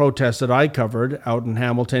on the protests that I covered out in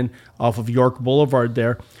Hamilton off of York Boulevard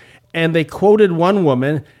there. And they quoted one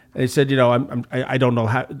woman. They said, I don't know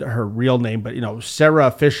her real name, but,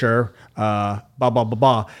 Sarah Fisher,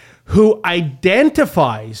 who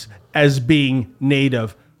identifies as being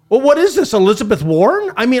Native. Well, what is this, Elizabeth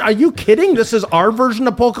Warren? I mean, are you kidding? This is our version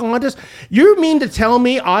of Pocahontas? You mean to tell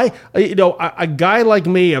me a guy like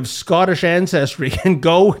me of Scottish ancestry can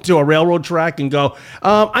go to a railroad track and go,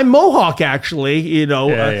 I'm Mohawk, actually,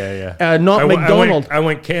 not McDonald. I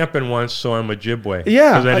went camping once, so I'm Ojibwe.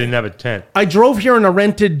 Yeah. Because I didn't have a tent. I drove here in a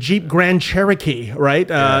rented Jeep Grand Cherokee, right?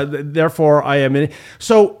 Therefore, I am in it.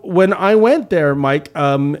 So when I went there, Mike,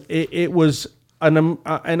 it was... And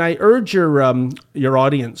I urge your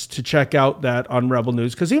audience to check out that on Rebel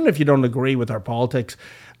News, because even if you don't agree with our politics,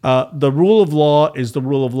 the rule of law is the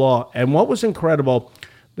rule of law. And what was incredible,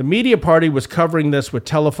 the media party was covering this with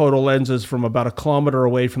telephoto lenses from about a kilometer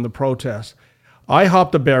away from the protest. I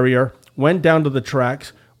hopped a barrier, went down to the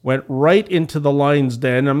tracks, went right into the lion's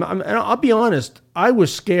den. And I'll be honest, I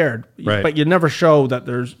was scared, but you never show that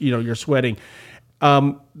there's, you're sweating.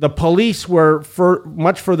 The police were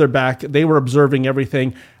much further back. They were observing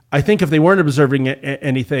everything. I think if they weren't observing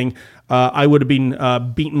anything, I would have been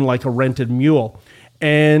beaten like a rented mule.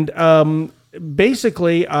 And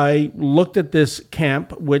basically, I looked at this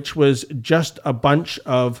camp, which was just a bunch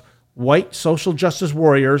of white social justice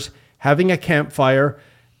warriors having a campfire.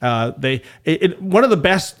 One of the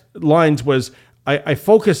best lines was, I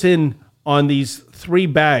focus in on these 3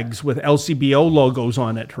 bags with LCBO logos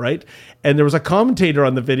on it, right? And there was a commentator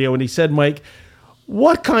on the video, and he said, Mike,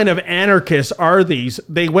 what kind of anarchists are these?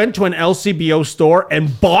 They went to an LCBO store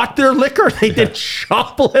and bought their liquor. They didn't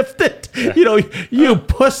shoplift it. You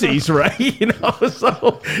pussies, right?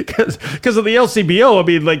 So because of the LCBO, I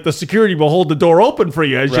mean, like the security will hold the door open for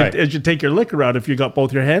you as you take your liquor out if you got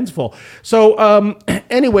both your hands full. So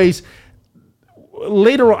anyways,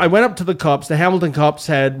 later, I went up to the cops. The Hamilton cops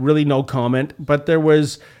had really no comment, but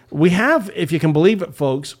we have, if you can believe it,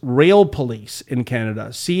 folks, rail police in Canada.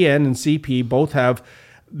 CN and CP both have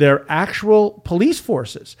they're actual police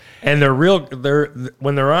forces. And they're real.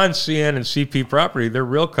 When they're on CN and CP property, they're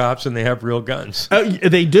real cops and they have real guns.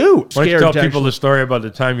 They do. Why don't you tell people the story about the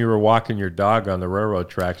time you were walking your dog on the railroad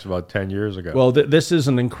tracks about 10 years ago? Well, this is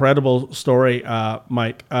an incredible story,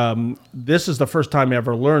 Mike. This is the first time I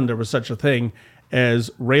ever learned there was such a thing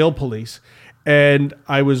as rail police. And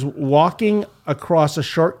I was walking across a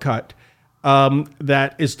shortcut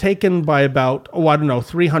that is taken by about,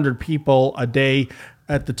 300 people a day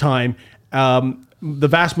at the time. The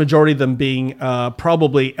vast majority of them being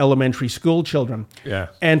probably elementary school children. Yeah.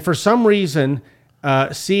 And for some reason,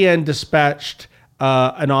 CN dispatched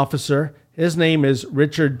an officer. His name is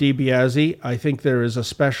Richard DiBiase. I think there is a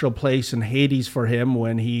special place in Hades for him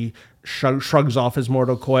when he shrugs off his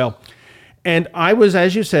mortal coil. And I was,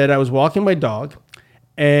 as you said, I was walking my dog,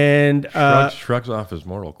 and shrugs off his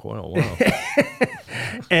mortal coil. Wow.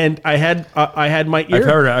 And I had my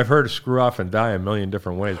ear. I've heard screw off and die a million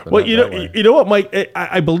different ways. But well, you know what, Mike?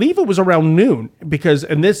 I believe it was around noon because,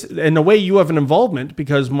 in a way, you have an involvement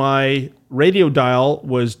because my radio dial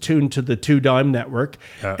was tuned to the 2 Dime network,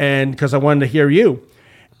 and because I wanted to hear you.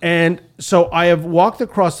 And so I have walked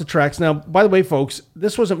across the tracks. Now, by the way, folks,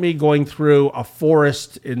 this wasn't me going through a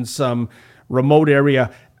forest in some remote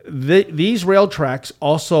area. These rail tracks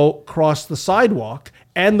also cross the sidewalk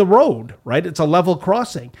and the road, right? It's a level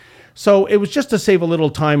crossing. So it was just to save a little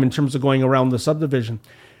time in terms of going around the subdivision.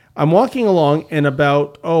 I'm walking along, and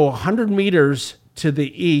about 100 meters to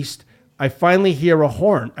the east, I finally hear a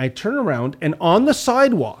horn. I turn around, and on the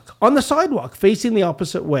sidewalk, facing the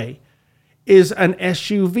opposite way, is an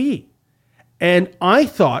SUV. And I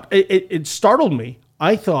thought, it startled me.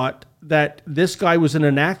 I thought that this guy was in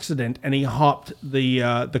an accident and he hopped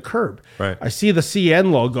the curb. Right. I see the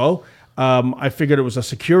CN logo. I figured it was a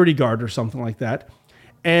security guard or something like that.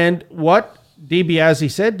 And what DiBiase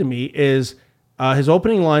said to me is, his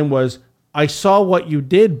opening line was, "I saw what you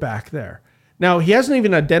did back there." Now, he hasn't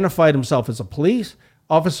even identified himself as a police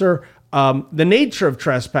officer. The nature of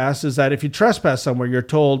trespass is that if you trespass somewhere, you're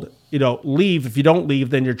told, leave. If you don't leave,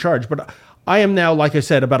 then you're charged. But I am now, like I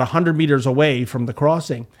said, about 100 meters away from the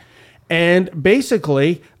crossing. And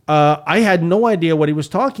basically, I had no idea what he was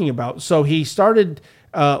talking about. So he started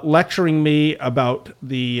lecturing me about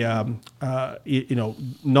the,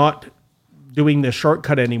 not doing the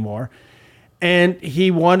shortcut anymore. And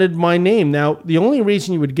he wanted my name. Now, the only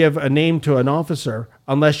reason you would give a name to an officer,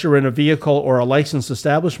 unless you're in a vehicle or a licensed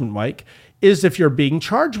establishment, Mike, is if you're being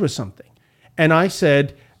charged with something. And I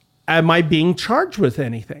said, "Am I being charged with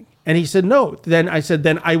anything?" And he said, "No." Then I said,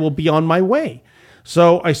 "Then I will be on my way."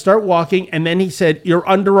 So I start walking, and then he said, "You're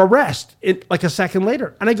under arrest," like a second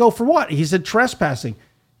later. And I go, "For what?" He said, "Trespassing."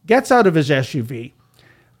 Gets out of his SUV.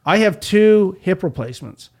 I have 2 hip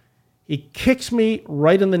replacements. He kicks me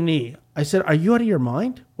right in the knee. I said, "Are you out of your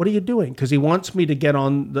mind? What are you doing?" Because he wants me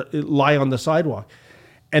to lie on the sidewalk.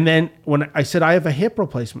 And then when I said, "I have a hip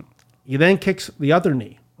replacement," he then kicks the other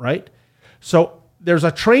knee, right? So there's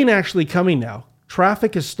a train actually coming now.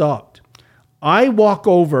 Traffic is stopped. I walk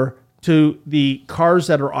over to the cars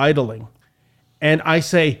that are idling, and I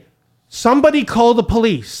say, "Somebody call the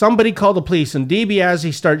police. Somebody call the police." And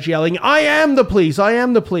DiBiase starts yelling, "I am the police. I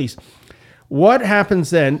am the police." What happens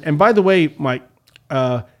then? And by the way, Mike,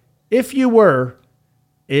 if you were,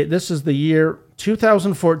 this is the year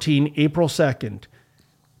 2014, April 2nd.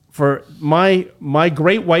 For my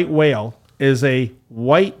great white whale is a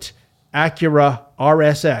white Acura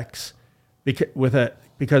RSX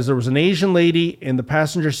because there was an Asian lady in the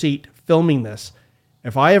passenger seat filming this.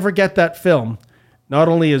 If I ever get that film, not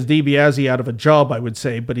only is DiBiase out of a job, I would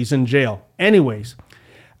say, but he's in jail. Anyways,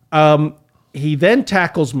 he then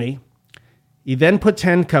tackles me. He then puts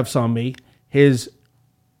handcuffs on me.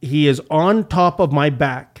 He is on top of my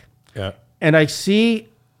back. Yeah. And I see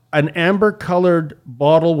an amber-colored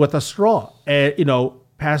bottle with a straw,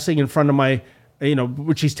 passing in front of my,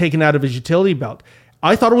 which he's taken out of his utility belt.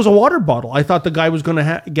 I thought it was a water bottle. I thought the guy was going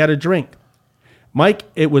to get a drink. Mike,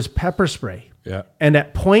 it was pepper spray. Yeah. And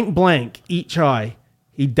at point blank, each eye,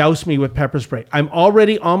 he doused me with pepper spray. I'm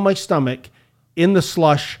already on my stomach in the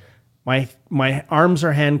slush. My arms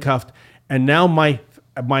are handcuffed. And now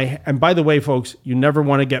and by the way, folks, you never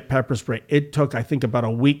want to get pepper spray. It took, I think, about a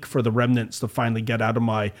week for the remnants to finally get out of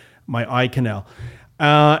my eye canal.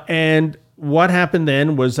 And what happened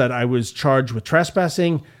then was that I was charged with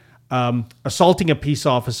trespassing, assaulting a peace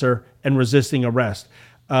officer, and resisting arrest.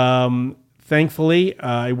 Thankfully,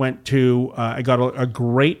 I got a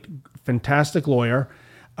great, fantastic lawyer,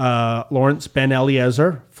 Lawrence Ben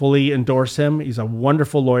Eliezer. Fully endorse him. He's a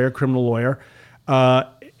wonderful lawyer, criminal lawyer.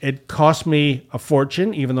 It cost me a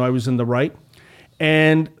fortune, even though I was in the right.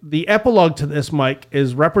 And the epilogue to this, Mike,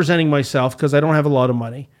 is representing myself because I don't have a lot of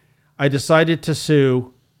money. I decided to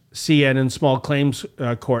sue CN in small claims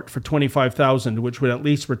court for $25,000, which would at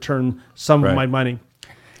least return some of my money.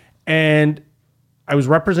 And I was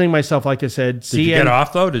representing myself, like I said. Did you get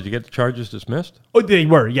off though? Did you get the charges dismissed? Oh, they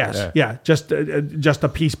were, yes, yeah. Just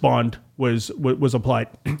a peace bond was applied.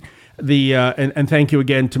 And thank you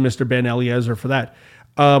again to Mr. Ben Eliezer for that.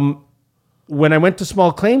 When I went to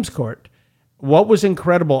small claims court, what was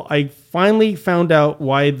incredible, I finally found out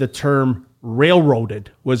why the term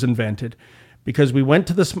railroaded was invented, because we went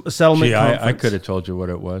to the settlement conference. I could have told you what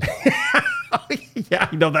it was. Yeah,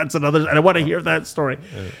 I know that's another, and I want to hear that story.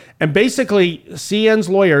 And basically, CN's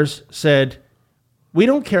lawyers said, we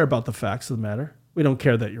don't care about the facts of the matter. We don't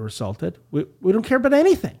care that you're assaulted. We don't care about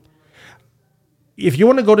anything. If you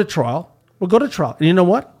want to go to trial, we'll go to trial. And you know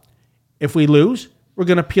what? If we lose, we're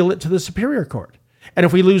going to appeal it to the Superior Court. And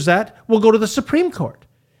if we lose that, we'll go to the Supreme Court.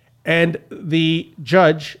 And the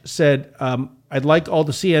judge said, I'd like all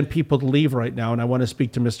the CN people to leave right now, and I want to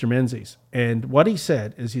speak to Mr. Menzies. And what he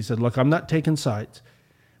said is, he said, look, I'm not taking sides.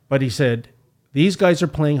 But he said, these guys are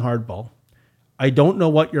playing hardball. I don't know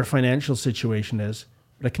what your financial situation is,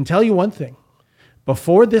 but I can tell you one thing.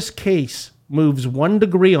 Before this case moves 1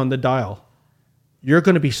 degree on the dial, you're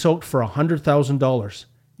going to be soaked for $100,000.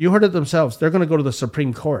 You heard it themselves. They're going to go to the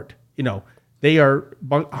Supreme Court. You know, they are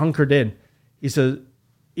hunkered in. He says,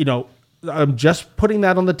 you know, I'm just putting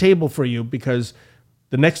that on the table for you because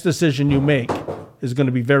the next decision you make is going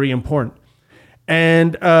to be very important.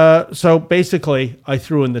 And so basically, I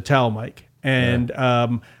threw in the towel, Mike. And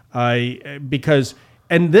here's one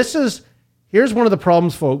of the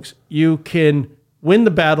problems, folks. You can win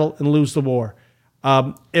the battle and lose the war.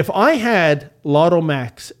 If I had Lotto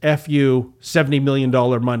Max FU $70 million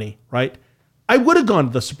money, right, I would have gone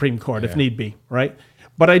to the Supreme Court if need be, right?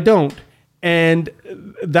 But I don't. And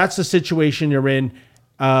that's the situation you're in.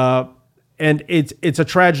 And it's a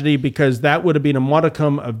tragedy because that would have been a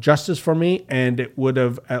modicum of justice for me, and it would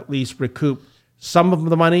have at least recouped some of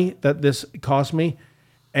the money that this cost me.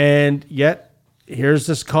 And yet, here's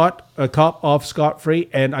this cop off scot-free.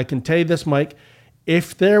 And I can tell you this, Mike,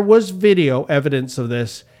 if there was video evidence of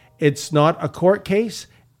this, it's not a court case.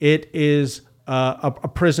 It is a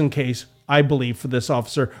prison case, I believe, for this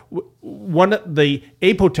officer. One of the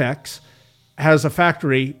Apotex has a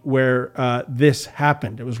factory where this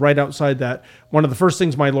happened. It was right outside that. One of the first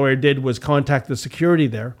things my lawyer did was contact the security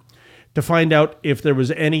there to find out if there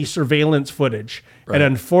was any surveillance footage. Right. And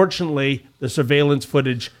unfortunately, the surveillance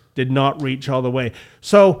footage did not reach all the way.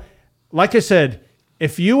 So, like I said,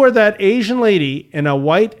 if you are that Asian lady in a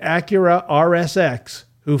white Acura RSX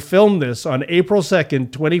who filmed this on April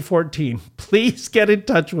 2nd, 2014, please get in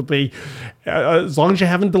touch with me. As long as you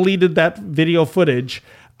haven't deleted that video footage,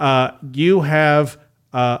 you have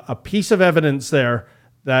a piece of evidence there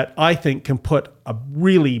that I think can put a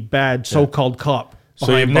really bad so-called cop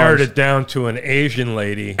So you've narrowed it down to an Asian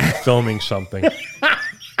lady filming something.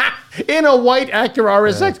 In a white Acura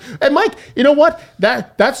RSX. Yeah. And Mike, you know what?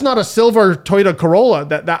 That's not a silver Toyota Corolla.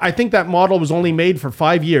 That I think that model was only made for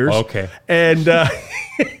 5 years. Okay. And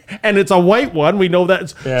and it's a white one. We know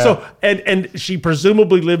that. Yeah. So and she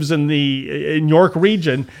presumably lives in York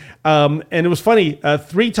region. And it was funny.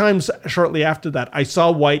 3 times shortly after that, I saw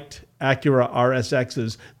white Acura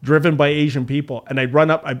RSXs driven by Asian people, and I'd run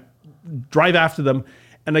up. I drive after them.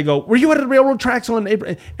 And I go, were you at the railroad tracks on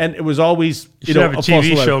April? And it was always, you know, have a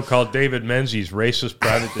TV show called David Menzies, Racist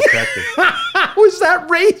Private Detective. How is that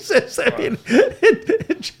racist? I mean,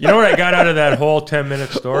 you know what I got out of that whole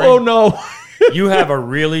 10-minute story? Oh, no. You have a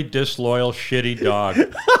really disloyal, shitty dog.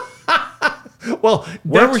 Well,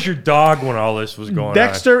 where was your dog when all this was going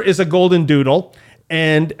Dexter on? is a golden doodle.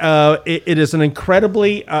 And it is an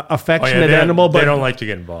incredibly affectionate animal. But they don't like to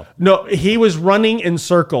get involved. No, he was running in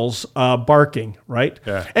circles, barking, right?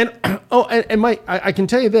 Yeah. And Mike, I can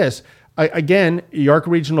tell you this. Again, York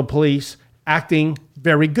Regional Police acting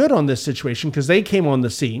very good on this situation because they came on the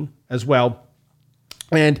scene as well.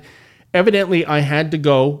 And evidently, I had to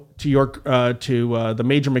go to York to the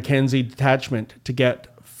Major Mackenzie detachment to get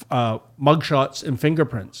mugshots and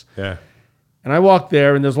fingerprints. Yeah. And I walked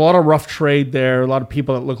there, and there's a lot of rough trade there, a lot of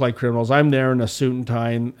people that look like criminals. I'm there in a suit and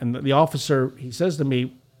tie, and the officer, he says to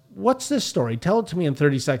me, what's this story? Tell it to me in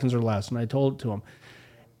 30 seconds or less. And I told it to him.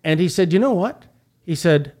 And he said, you know what? He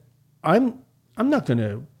said, I'm not going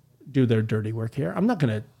to do their dirty work here. I'm not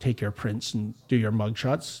going to take your prints and do your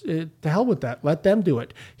mugshots. To hell with that. Let them do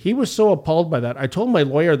it. He was so appalled by that. I told my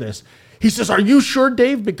lawyer this. He says, are you sure,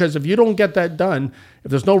 Dave? Because if you don't get that done,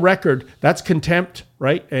 if there's no record, that's contempt,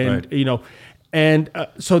 right? And, you know, And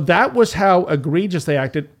so that was how egregious they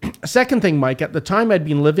acted. Second thing, Mike, at the time I'd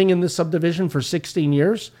been living in this subdivision for 16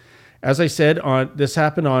 years. As I said, this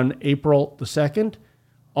happened on April the 2nd.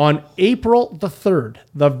 On April the 3rd,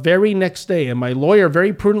 the very next day, and my lawyer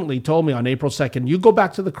very prudently told me on April 2nd, you go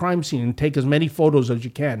back to the crime scene and take as many photos as you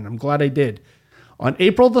can. And I'm glad I did. On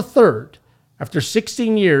April the 3rd, after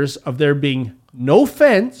 16 years of there being no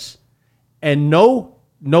fence and no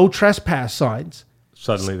trespass signs.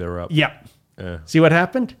 Suddenly they're up. Yeah. Yeah. See what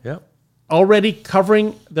happened? Yeah. Already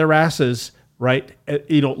covering their asses, right?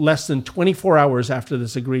 Less than 24 hours after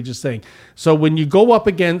this egregious thing. So when you go up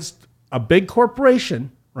against a big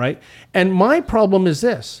corporation, right? And my problem is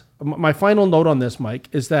this. My final note on this, Mike,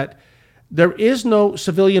 is that there is no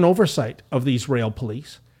civilian oversight of these rail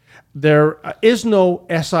police. There is no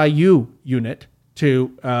SIU unit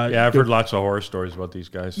to... I've heard lots of horror stories about these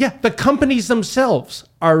guys. Yeah, the companies themselves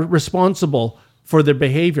are responsible for their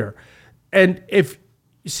behavior. And if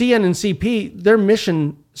CN and CP, their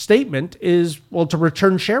mission statement is, well, to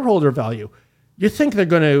return shareholder value. You think they're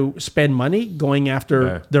going to spend money going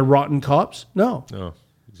after their rotten cops? No. No,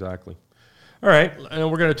 exactly. All right, and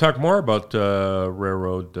we're going to talk more about the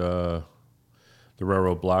railroad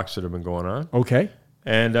blocks that have been going on. Okay.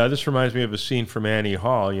 And this reminds me of a scene from Annie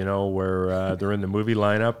Hall, where they're in the movie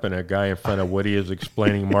lineup and a guy in front of Woody is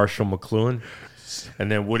explaining Marshall McLuhan.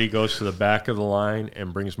 And then Woody goes to the back of the line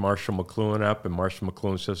and brings Marshall McLuhan up. And Marshall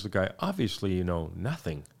McLuhan says to the guy, obviously you know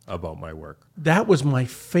nothing about my work. That was my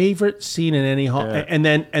favorite scene in Annie Hall. Yeah. And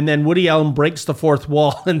then Woody Allen breaks the fourth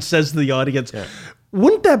wall and says to the audience,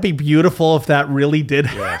 wouldn't that be beautiful if that really did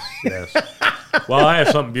happen? Yes. Well, I have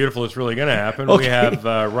something beautiful that's really going to happen. Okay. We have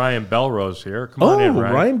Ryan Belrose here. Come on in,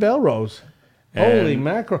 Ryan. Ryan Belrose. Holy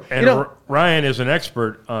mackerel. And Ryan is an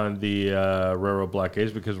expert on the railroad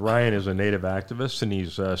blockades because Ryan is a native activist and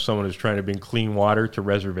he's someone who's trying to bring clean water to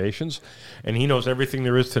reservations. And he knows everything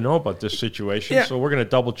there is to know about this situation. Yeah. So we're going to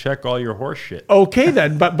double check all your horse shit. Okay,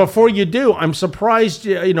 then. But before you do, I'm surprised,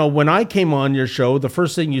 when I came on your show, the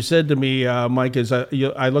first thing you said to me, Mike, is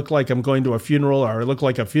I look like I'm going to a funeral, or I look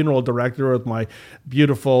like a funeral director with my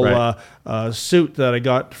beautiful suit that I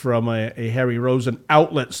got from a Harry Rosen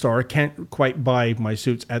outlet store. I can't quite buy my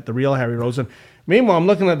suits at the real Harry Rosen. Meanwhile, I'm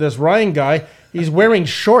looking at this Ryan guy. He's wearing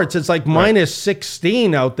shorts. It's like minus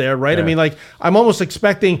 16 out there, right? Yeah. I mean, like, I'm almost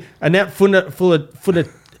expecting Annette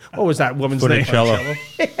Funicello. What was that woman's name?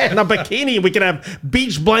 And a bikini. We can have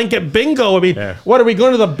beach blanket bingo. I mean, what are we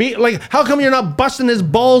going to the beach? Like, how come you're not busting his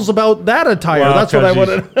balls about that attire? Well, that's what I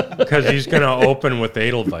wanted. Because he's going to open with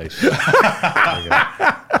Edelweiss.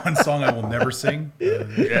 One song I will never sing.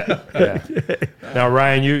 Now,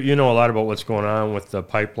 Ryan, you know a lot about what's going on with the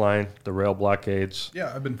pipeline, the rail blockades.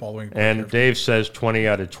 Yeah, I've been following. And Dave says 20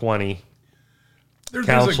 out of 20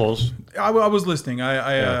 councils. I was listening.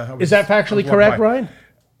 Is that factually correct, Ryan?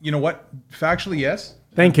 You know what? Factually, yes.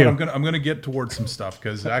 Thank you. I'm gonna get towards some stuff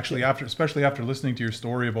because actually, especially after listening to your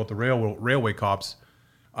story about the railway cops,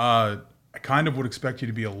 I kind of would expect you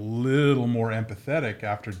to be a little more empathetic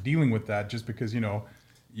after dealing with that, just because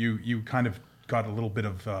you kind of got a little bit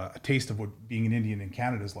of a taste of what being an Indian in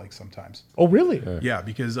Canada is like sometimes. Oh, really? Yeah,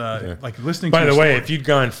 because like listening. By the way, if you'd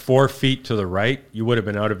gone 4 feet to the right, you would have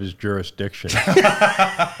been out of his jurisdiction.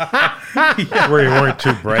 Where you weren't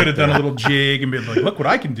too bright. Could have done a little jig and been like, "Look what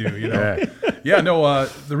I can do,"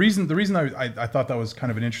 The reason I thought that was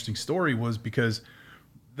kind of an interesting story was because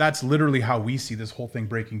that's literally how we see this whole thing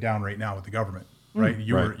breaking down right now with the government. Right?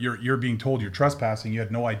 You're being told you're trespassing. You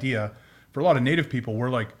had no idea. For a lot of Native people, we're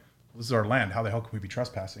like, this is our land. How the hell can we be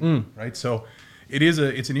trespassing? Right? So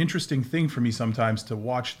it's an interesting thing for me sometimes to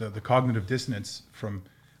watch the cognitive dissonance from,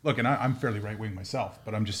 look, and I'm fairly right-wing myself,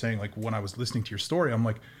 but I'm just saying, like, when I was listening to your story, I'm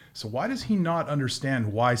like, so why does he not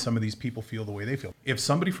understand why some of these people feel the way they feel? If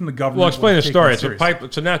somebody from the government... Well, explain the story.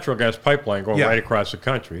 It's a natural gas pipeline going right across the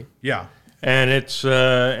country. Yeah. And it's,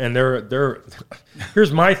 and they're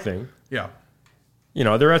here's my thing. Yeah.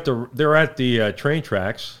 They're at the train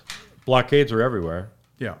tracks. Blockades are everywhere.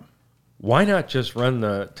 Yeah. Why not just why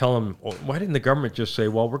didn't the government just say,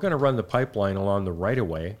 well, we're going to run the pipeline along the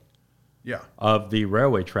right-of-way of the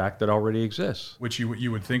railway track that already exists? Which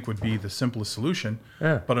you would think would be the simplest solution.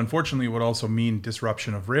 Yeah. But unfortunately, it would also mean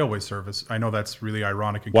disruption of railway service. I know that's really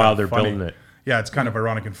ironic and while they're building it. Yeah, it's kind of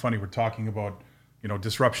ironic and funny. We're talking about,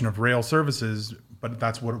 disruption of rail services, but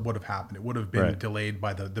that's what would have happened. It would have been delayed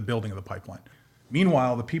by the building of the pipeline.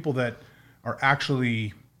 Meanwhile, the people that are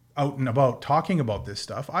actually out and about talking about this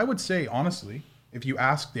stuff, I would say, honestly, if you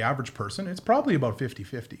ask the average person, it's probably about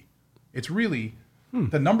 50-50. It's really,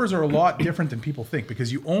 the numbers are a lot different than people think,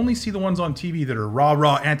 because you only see the ones on TV that are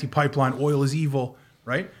rah, anti-pipeline, oil is evil,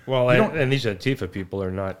 right? Well, and these Antifa people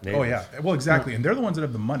are not natives. Oh yeah, well exactly, and they're the ones that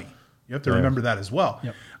have the money. You have to remember that as well.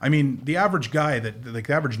 Yep. I mean, the average guy the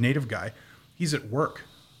average native guy, he's at work.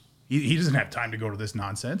 He doesn't have time to go to this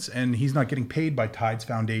nonsense, and he's not getting paid by Tides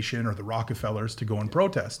Foundation or the Rockefellers to go and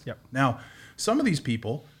protest. Yep. Now, some of these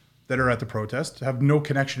people that are at the protest have no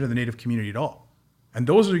connection to the native community at all. And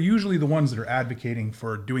those are usually the ones that are advocating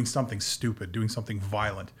for doing something stupid, doing something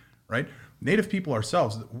violent, right? Native people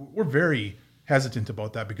ourselves, we're very hesitant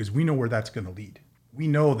about that because we know where that's going to lead. We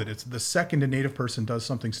know that it's the second a native person does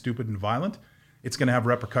something stupid and violent, it's going to have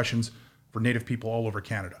repercussions for native people all over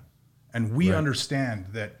Canada. And we understand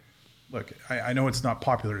that. Look, I know it's not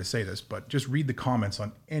popular to say this, but just read the comments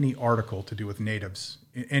on any article to do with natives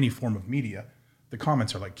in any form of media. The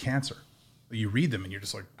comments are like cancer. You read them and you're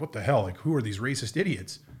just like, what the hell? Like, who are these racist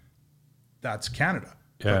idiots? That's Canada.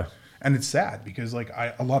 Yeah. And it's sad because like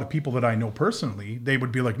a lot of people that I know personally, they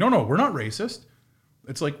would be like, no, we're not racist.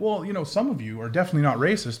 It's like, well, some of you are definitely not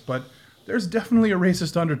racist, but there's definitely a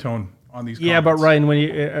racist undertone on these comments. Yeah, but Ryan, when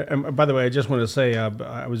you by the way, I just want to say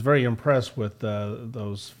I was very impressed with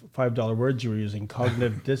those $5 words you were using,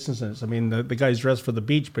 cognitive dissonance. I mean, the guy's dressed for the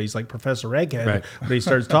beach, but he's like Professor Egghead when he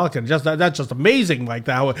starts talking. That's just amazing, like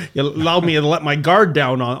how you allowed me to let my guard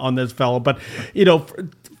down on this fellow. But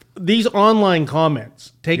these online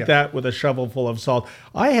comments, take that with a shovel full of salt.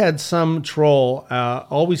 I had some troll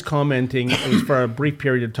always commenting, it was for a brief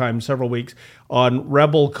period of time, several weeks, on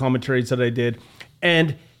Rebel commentaries that I did,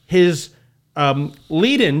 and his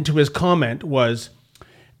lead-in to his comment was,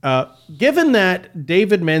 given that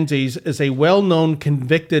David Menzies is a well-known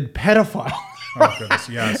convicted pedophile. Oh, goodness.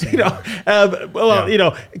 Yeah.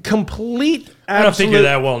 Complete. I don't think you're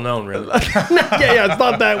that well known, really. yeah, it's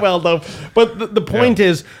not that well, though. But the point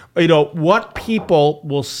is, what people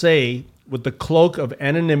will say with the cloak of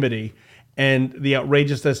anonymity and the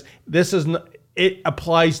outrageousness, this is not. It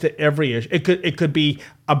applies to every issue. It could be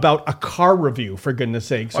about a car review, for goodness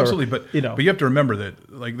sakes. Absolutely, but you have to remember that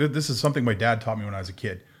like this is something my dad taught me when I was a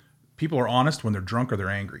kid. People are honest when they're drunk or they're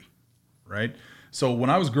angry, right? So when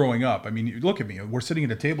I was growing up, I mean, you look at me. We're sitting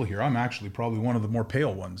at a table here. I'm actually probably one of the more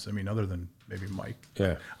pale ones. I mean, other than maybe Mike.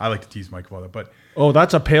 Yeah, I like to tease Mike about it, but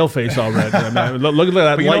that's a pale face already. I mean, look at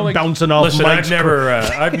that light bouncing off. Listen, Mike's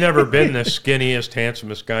I've never been the skinniest,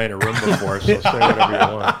 handsomest guy in a room before. So say whatever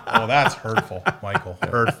you want. Oh, that's hurtful, Michael.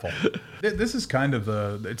 Hurtful. This is kind of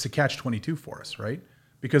it's a catch-22 for us, right?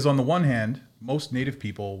 Because on the one hand, most Native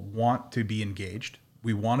people want to be engaged.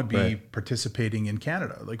 We want to be participating in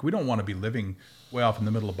Canada. Like, we don't want to be living way off in the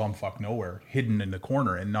middle of bumfuck nowhere, hidden in the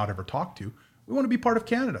corner and not ever talked to. We want to be part of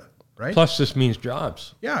Canada, right? Plus, this means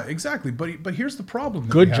jobs. Yeah, exactly. But here's the problem.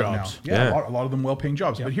 Good jobs. Now. Yeah, a lot of them well-paying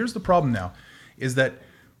jobs. Yep. But here's the problem now, is that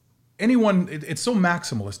it's so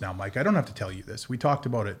maximalist now, Mike. I don't have to tell you this. We talked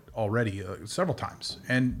about it already several times.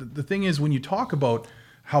 And the thing is, when you talk about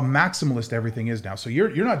how maximalist everything is now, so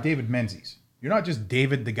you're not David Menzies. You're not just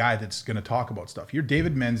David, the guy that's going to talk about stuff. You're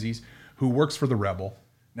David Menzies, who works for the Rebel.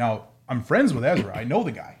 Now, I'm friends with Ezra. I know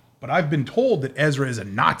the guy. But I've been told that Ezra is a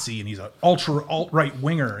Nazi and he's an alt-right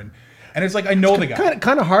winger. And it's like, I know the guy.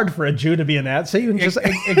 Kind of hard for a Jew to be a Nazi.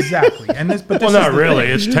 Exactly. And this not really.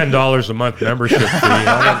 It's $10 a month membership fee.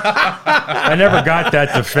 I never got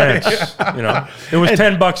that defense. It was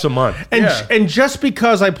 $10 a month. And just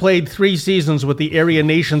because I played 3 seasons with the Area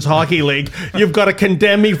Nations Hockey League, you've got to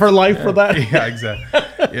condemn me for life for that. Yeah, exactly.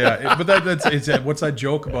 Yeah, but that's what's that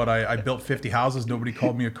joke about? I built 50 houses. Nobody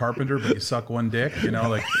called me a carpenter, but you suck one dick.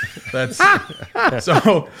 That's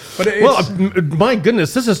so. But my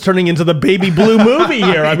goodness, this is turning into the Baby Blue movie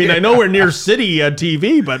here. I mean, I know we're near city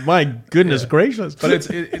TV, but my goodness gracious. But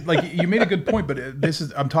it's like you made a good point. But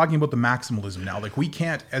I'm talking about the maximalism now. Like, we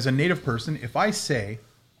can't, as a Native person, if I say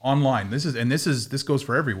online, this goes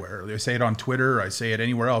for everywhere. I say it on Twitter. I say it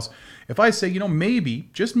anywhere else. If I say, maybe,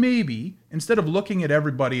 just maybe, instead of looking at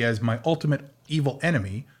everybody as my ultimate evil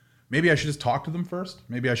enemy, maybe I should just talk to them first.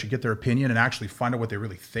 Maybe I should get their opinion and actually find out what they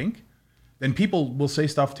really think. Then people will say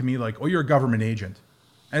stuff to me like, "Oh, you're a government agent."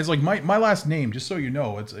 And it's like my last name, just so you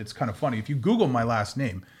know, it's kind of funny. If you Google my last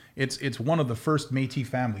name, it's one of the first Métis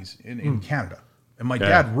families in Canada. And my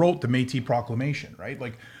dad wrote the Métis Proclamation, right?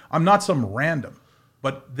 Like, I'm not some random,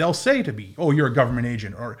 but they'll say to me, "Oh, you're a government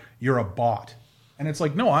agent," or "You're a bot." And it's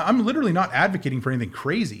like, no, I'm literally not advocating for anything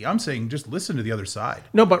crazy. I'm saying just listen to the other side.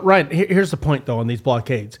 No, but Ryan, here's the point, though, on these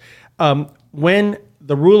blockades. When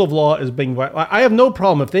the rule of law is being violated, I have no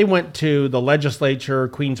problem if they went to the legislature,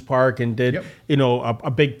 Queen's Park, and did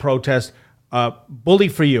a big protest. Bully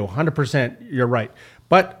for you, 100%, you're right.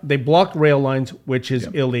 But they blocked rail lines, which is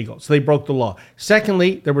illegal. So they broke the law.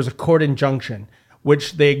 Secondly, there was a court injunction,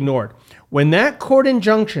 which they ignored. When that court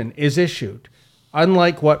injunction is issued,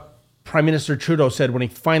 unlike what Prime Minister Trudeau said when he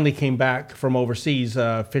finally came back from overseas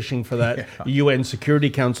fishing for that UN Security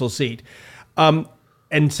Council seat,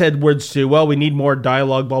 and said words to, well, we need more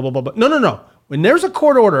dialogue, blah, blah, blah, blah. No. When there's a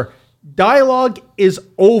court order, dialogue is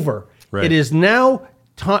over. Right. It is now,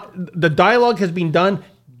 the dialogue has been done.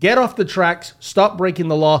 Get off the tracks. Stop breaking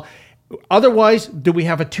the law. Otherwise, do we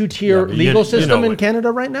have a two-tier legal system in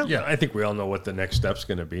Canada right now? Yeah, I think we all know what the next step's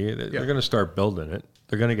going to be. They're going to start building it.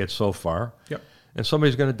 They're going to get so far. Yep. And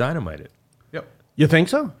somebody's going to dynamite it. Yep. You think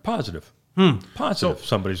so? Positive. Positive.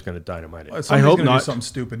 Somebody's going to dynamite it. I hope not. Do something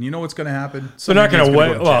stupid. You know what's going to happen? They're not going to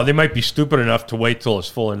wait. Well, they might be stupid enough to wait till it's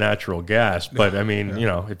full of natural gas. But I mean,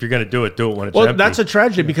 if you're going to do it when it's empty. That's a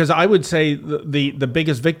tragedy because I would say the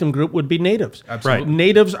biggest victim group would be natives. Absolutely. Right.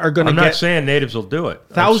 Natives are going to I'm get. not saying natives will do it.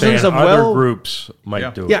 Thousands of other groups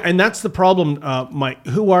might do it. Yeah, and that's the problem, Mike.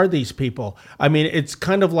 Who are these people? I mean, it's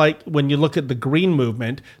kind of like when you look at the Green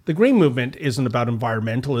Movement. The Green Movement isn't about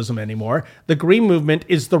environmentalism anymore. The Green Movement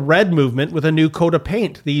is the Red Movement with a new coat of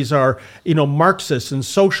paint. These are, Marxists and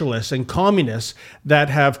socialists and communists that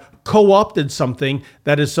have co-opted something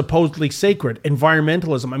that is supposedly sacred,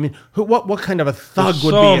 environmentalism. I mean, what kind of a thug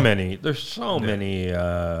would be? There's so many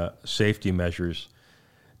safety measures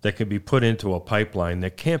that can be put into a pipeline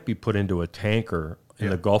that can't be put into a tanker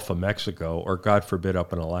in the Gulf of Mexico or, God forbid,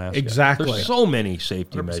 up in Alaska. Exactly. There's so many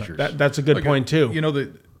safety 100%. measures. That's a good point,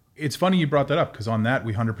 too. It's funny you brought that up because on that,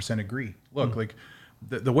 we 100% agree. Look,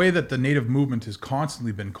 the way that the native movement has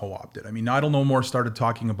constantly been co-opted. I mean, Idle No More started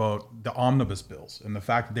talking about the omnibus bills and the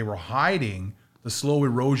fact that they were hiding the slow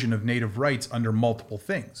erosion of native rights under multiple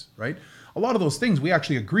things, right? A lot of those things we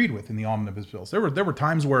actually agreed with in the omnibus bills. There were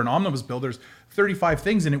times where an omnibus bill, there's 35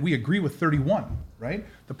 things in it, we agree with 31, right?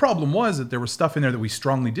 The problem was that there was stuff in there that we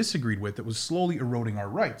strongly disagreed with that was slowly eroding our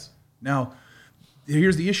rights. Now,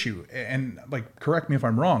 here's the issue, and correct me if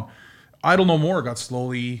I'm wrong, Idle No More got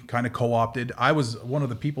slowly kind of co-opted. I was one of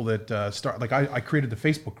the people that I created the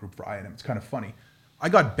Facebook group for INM. It's kind of funny. I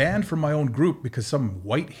got banned from my own group because some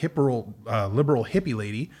white liberal hippie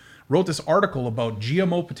lady wrote this article about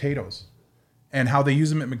GMO potatoes and how they use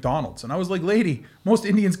them at McDonald's. And I was like, lady, most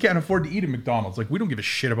Indians can't afford to eat at McDonald's. We don't give a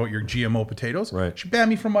shit about your GMO potatoes. Right. She banned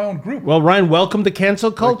me from my own group. Well, Ryan, welcome to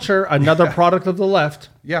cancel culture, another product of the left.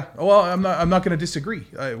 Yeah. Well, I'm not going to disagree.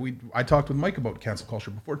 I talked with Mike about cancel culture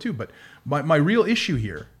before too, but my real issue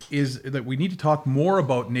here is that we need to talk more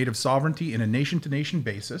about native sovereignty in a nation-to-nation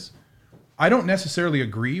basis. I don't necessarily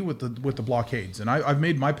agree with the blockades, and I've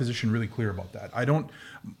made my position really clear about that.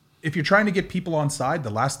 If you're trying to get people on side,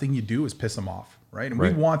 the last thing you do is piss them off, right? And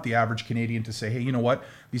we want the average Canadian to say, hey, you know what?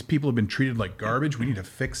 These people have been treated like garbage. We need to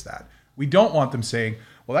fix that. We don't want them saying,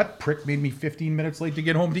 well, that prick made me 15 minutes late to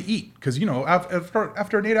get home to eat. Because,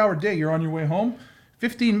 after an 8-hour day, you're on your way home.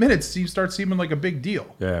 15 minutes, you start seeming like a big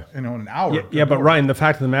deal. Yeah. An hour. Yeah, but Ryan, the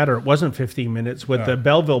fact of the matter, it wasn't 15 minutes. With the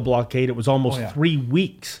Belleville blockade, it was almost 3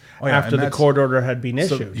 weeks after the court order had been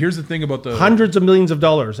issued. So here's the thing about the hundreds of millions of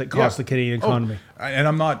dollars it cost the Canadian economy. And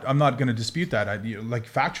I'm not going to dispute that.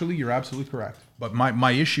 Factually, you're absolutely correct. But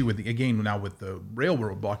my issue with the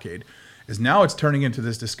railroad blockade is now it's turning into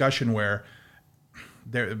this discussion where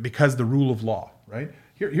because the rule of law, right?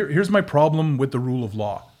 Here's my problem with the rule of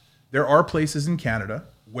law. There are places in Canada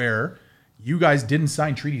where you guys didn't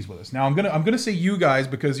sign treaties with us. Now I'm gonna say you guys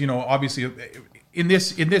because obviously in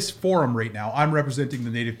this forum right now I'm representing the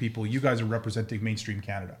Native people. You guys are representing mainstream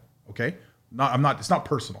Canada. Okay, It's not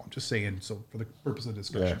personal. I'm just saying so for the purpose of the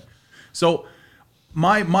discussion. Yeah. So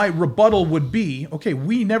my rebuttal would be okay.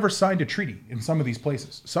 We never signed a treaty in some of these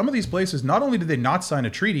places. Some of these places not only did they not sign a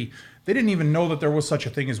treaty, they didn't even know that there was such a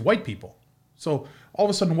thing as white people. So all of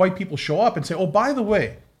a sudden white people show up and say, oh, by the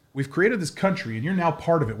way, we've created this country, and you're now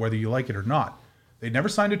part of it, whether you like it or not. They never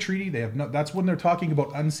signed a treaty. That's when they're talking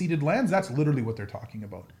about unceded lands. That's literally what they're talking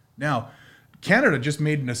about. Now, Canada just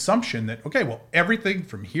made an assumption that, okay, well, everything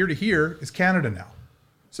from here to here is Canada now.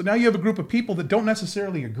 So now you have a group of people that don't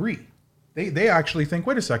necessarily agree. They actually think,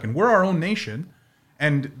 wait a second, we're our own nation.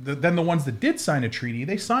 And then the ones that did sign a treaty,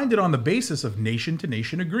 they signed it on the basis of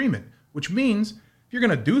nation-to-nation agreement, which means if you're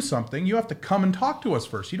going to do something, you have to come and talk to us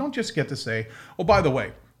first. You don't just get to say, oh, by the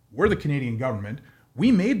way, we're the Canadian government.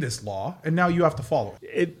 We made this law, and now you have to follow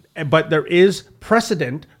it. But there is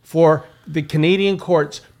precedent for the Canadian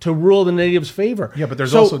courts to rule the natives' favor. Yeah, but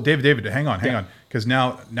there's also David. Hang on, because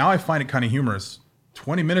now I find it kind of humorous.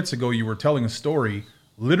 20 minutes ago, you were telling a story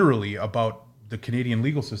literally about the Canadian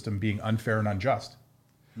legal system being unfair and unjust.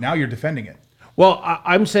 Now you're defending it. Well,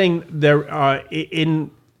 I'm saying there I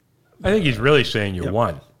think he's really saying you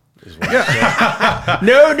won. Is what I said.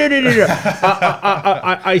 No.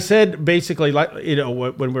 I said basically, like,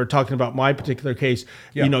 when we were talking about my particular case,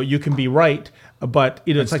 you can be right, but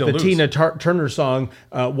it's like the lose. Tina Turner song,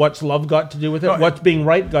 "What's Love Got to Do with It?" What's being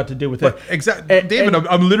right got to do with it? Exactly, David.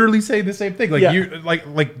 I'm literally saying the same thing. Like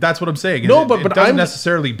like that's what I'm saying. No, it but doesn't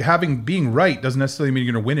necessarily being right doesn't necessarily mean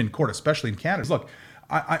you're going to win in court, especially in Canada. Look,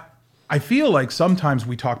 I feel like sometimes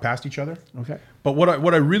we talk past each other. Okay. But what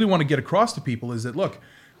I really want to get across to people is that, look,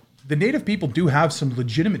 the Native people do have some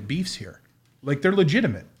legitimate beefs here. Like, they're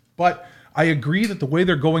legitimate. But I agree that the way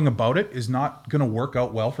they're going about it is not going to work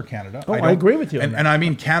out well for Canada. Oh, I agree with you. And I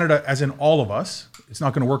mean Canada as in all of us. It's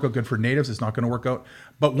not going to work out good for Natives. It's not going to work out.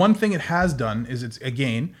 But one thing it has done is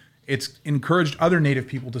it's encouraged other Native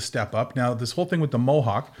people to step up. Now, this whole thing with the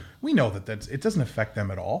Mohawk, we know that it doesn't affect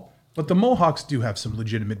them at all. But the Mohawks do have some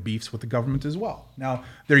legitimate beefs with the government as well. Now,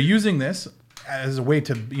 they're using this as a way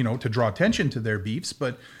to, to draw attention to their beefs.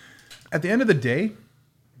 But at the end of the day,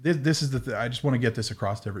 this is I just want to get this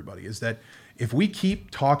across to everybody, is that if we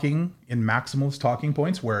keep talking in maximalist talking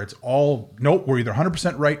points where it's all, nope, we're either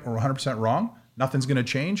 100% right or 100% wrong, nothing's going to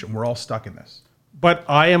change, and we're all stuck in this. But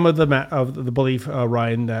I am of the belief,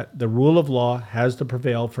 Ryan, that the rule of law has to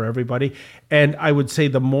prevail for everybody. And I would say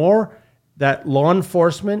the more that law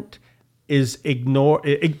enforcement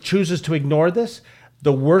it chooses to ignore this,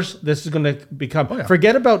 the worse this is going to become. Oh, yeah.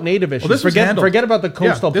 Forget about Native issues. Forget about the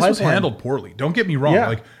coastal pipeline. This was handled poorly. Don't get me wrong. Yeah.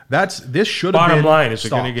 Like this should have been. Bottom line, is it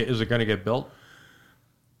going to get built?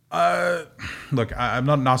 Look, I'm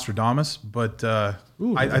not Nostradamus, but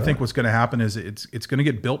I think what's going to happen is it's going to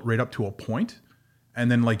get built right up to a point, and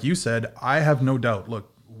then, like you said, I have no doubt.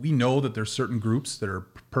 Look, we know that there's certain groups that are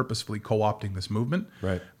purposefully co-opting this movement.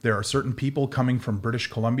 Right. There are certain people coming from British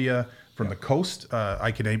Columbia, from the coast.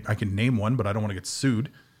 I can name one, but I don't want to get sued.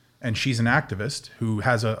 And she's an activist who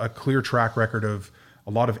has a clear track record of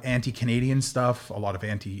a lot of anti-Canadian stuff, a lot of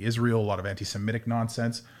anti-Israel, a lot of anti-Semitic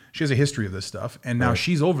nonsense. She has a history of this stuff. And now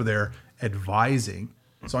she's over there advising.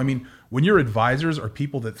 So, I mean, when your advisors are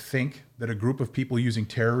people that think that a group of people using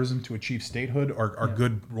terrorism to achieve statehood are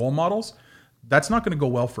good role models, that's not going to go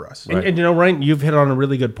well for us. Right. And Ryan, you've hit on a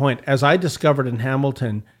really good point. As I discovered in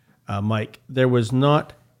Hamilton, Mike, there was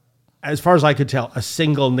not, as far as I could tell, a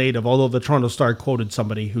single Native, although the Toronto Star quoted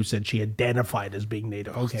somebody who said she identified as being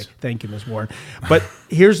Native. Okay, thank you, Ms. Warren. But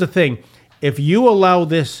here's the thing. If you allow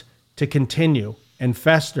this to continue and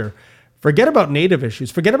fester, forget about Native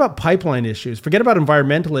issues, forget about pipeline issues, forget about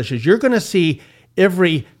environmental issues. You're going to see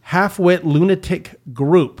every half-wit lunatic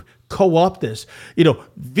group co-opt this.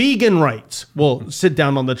 Vegan rights will sit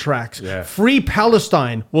down on the tracks. Yeah. Free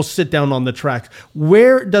Palestine will sit down on the tracks.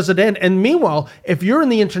 Where does it end? And meanwhile, if you're in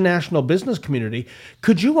the international business community,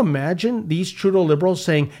 could you imagine these Trudeau Liberals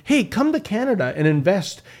saying, hey, come to Canada and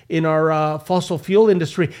invest in our fossil fuel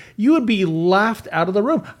industry? You would be laughed out of the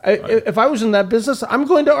room. If I was in that business, I'm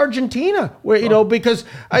going to Argentina, where because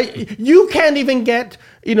you can't even get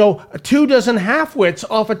 24 half-wits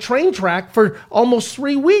off a train track for almost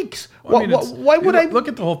 3 weeks. Well, why would I look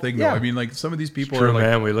at the whole thing though? Yeah. I mean, like, some of these people are like,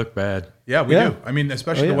 man, we look bad. Yeah, we do. I mean,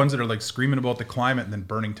 especially the ones that are like screaming about the climate and then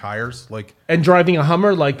burning tires, like, and driving a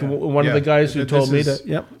Hummer, like one of the guys who told me to.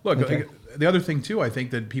 Yep. Look, the other thing too, I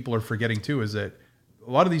think that people are forgetting too, is that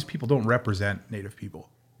a lot of these people don't represent Native people.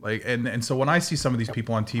 Like, and so when I see some of these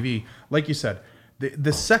people on TV, like you said,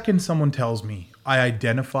 the second someone tells me I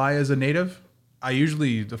identify as a Native,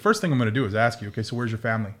 the first thing I'm going to do is ask you, okay, so where's your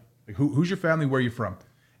family? Like, who's your family? Where are you from?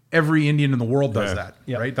 Every Indian in the world does that,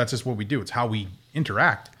 right? That's just what we do. It's how we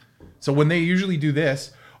interact. So when they usually do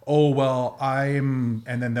this, and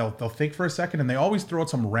then they'll think for a second, and they always throw out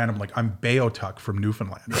some random, like, I'm Beothuk from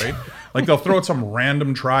Newfoundland, right? Like, they'll throw out some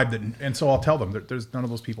random tribe and so I'll tell them there's none of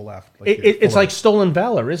those people left. Like, it's like stolen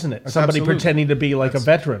valor, isn't it? Somebody pretending to be like a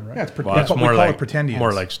veteron, right? Yeah, that's what we call it, pretendians.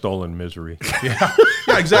 More like stolen misery. Yeah,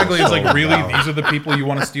 exactly. It's like, really, these are the people you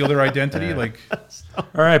want to steal their identity? Yeah. Like, all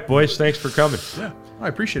right, boys, thanks for coming. Yeah, I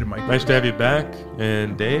appreciate it, Mike. Nice to have you back,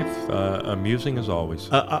 and Dave, amusing as always.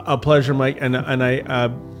 A pleasure, Mike, and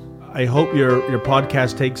I hope your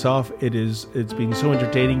podcast takes off. It's been so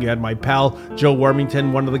entertaining. You had my pal Joe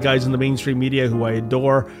Warmington, one of the guys in the mainstream media who I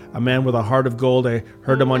adore, a man with a heart of gold. I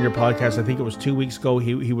heard him on your podcast. I think it was 2 weeks ago.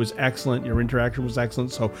 He was excellent. Your interaction was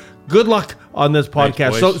excellent. So good luck on this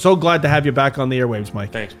podcast. Thanks, so glad to have you back on the airwaves,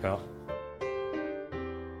 Mike. Thanks, pal.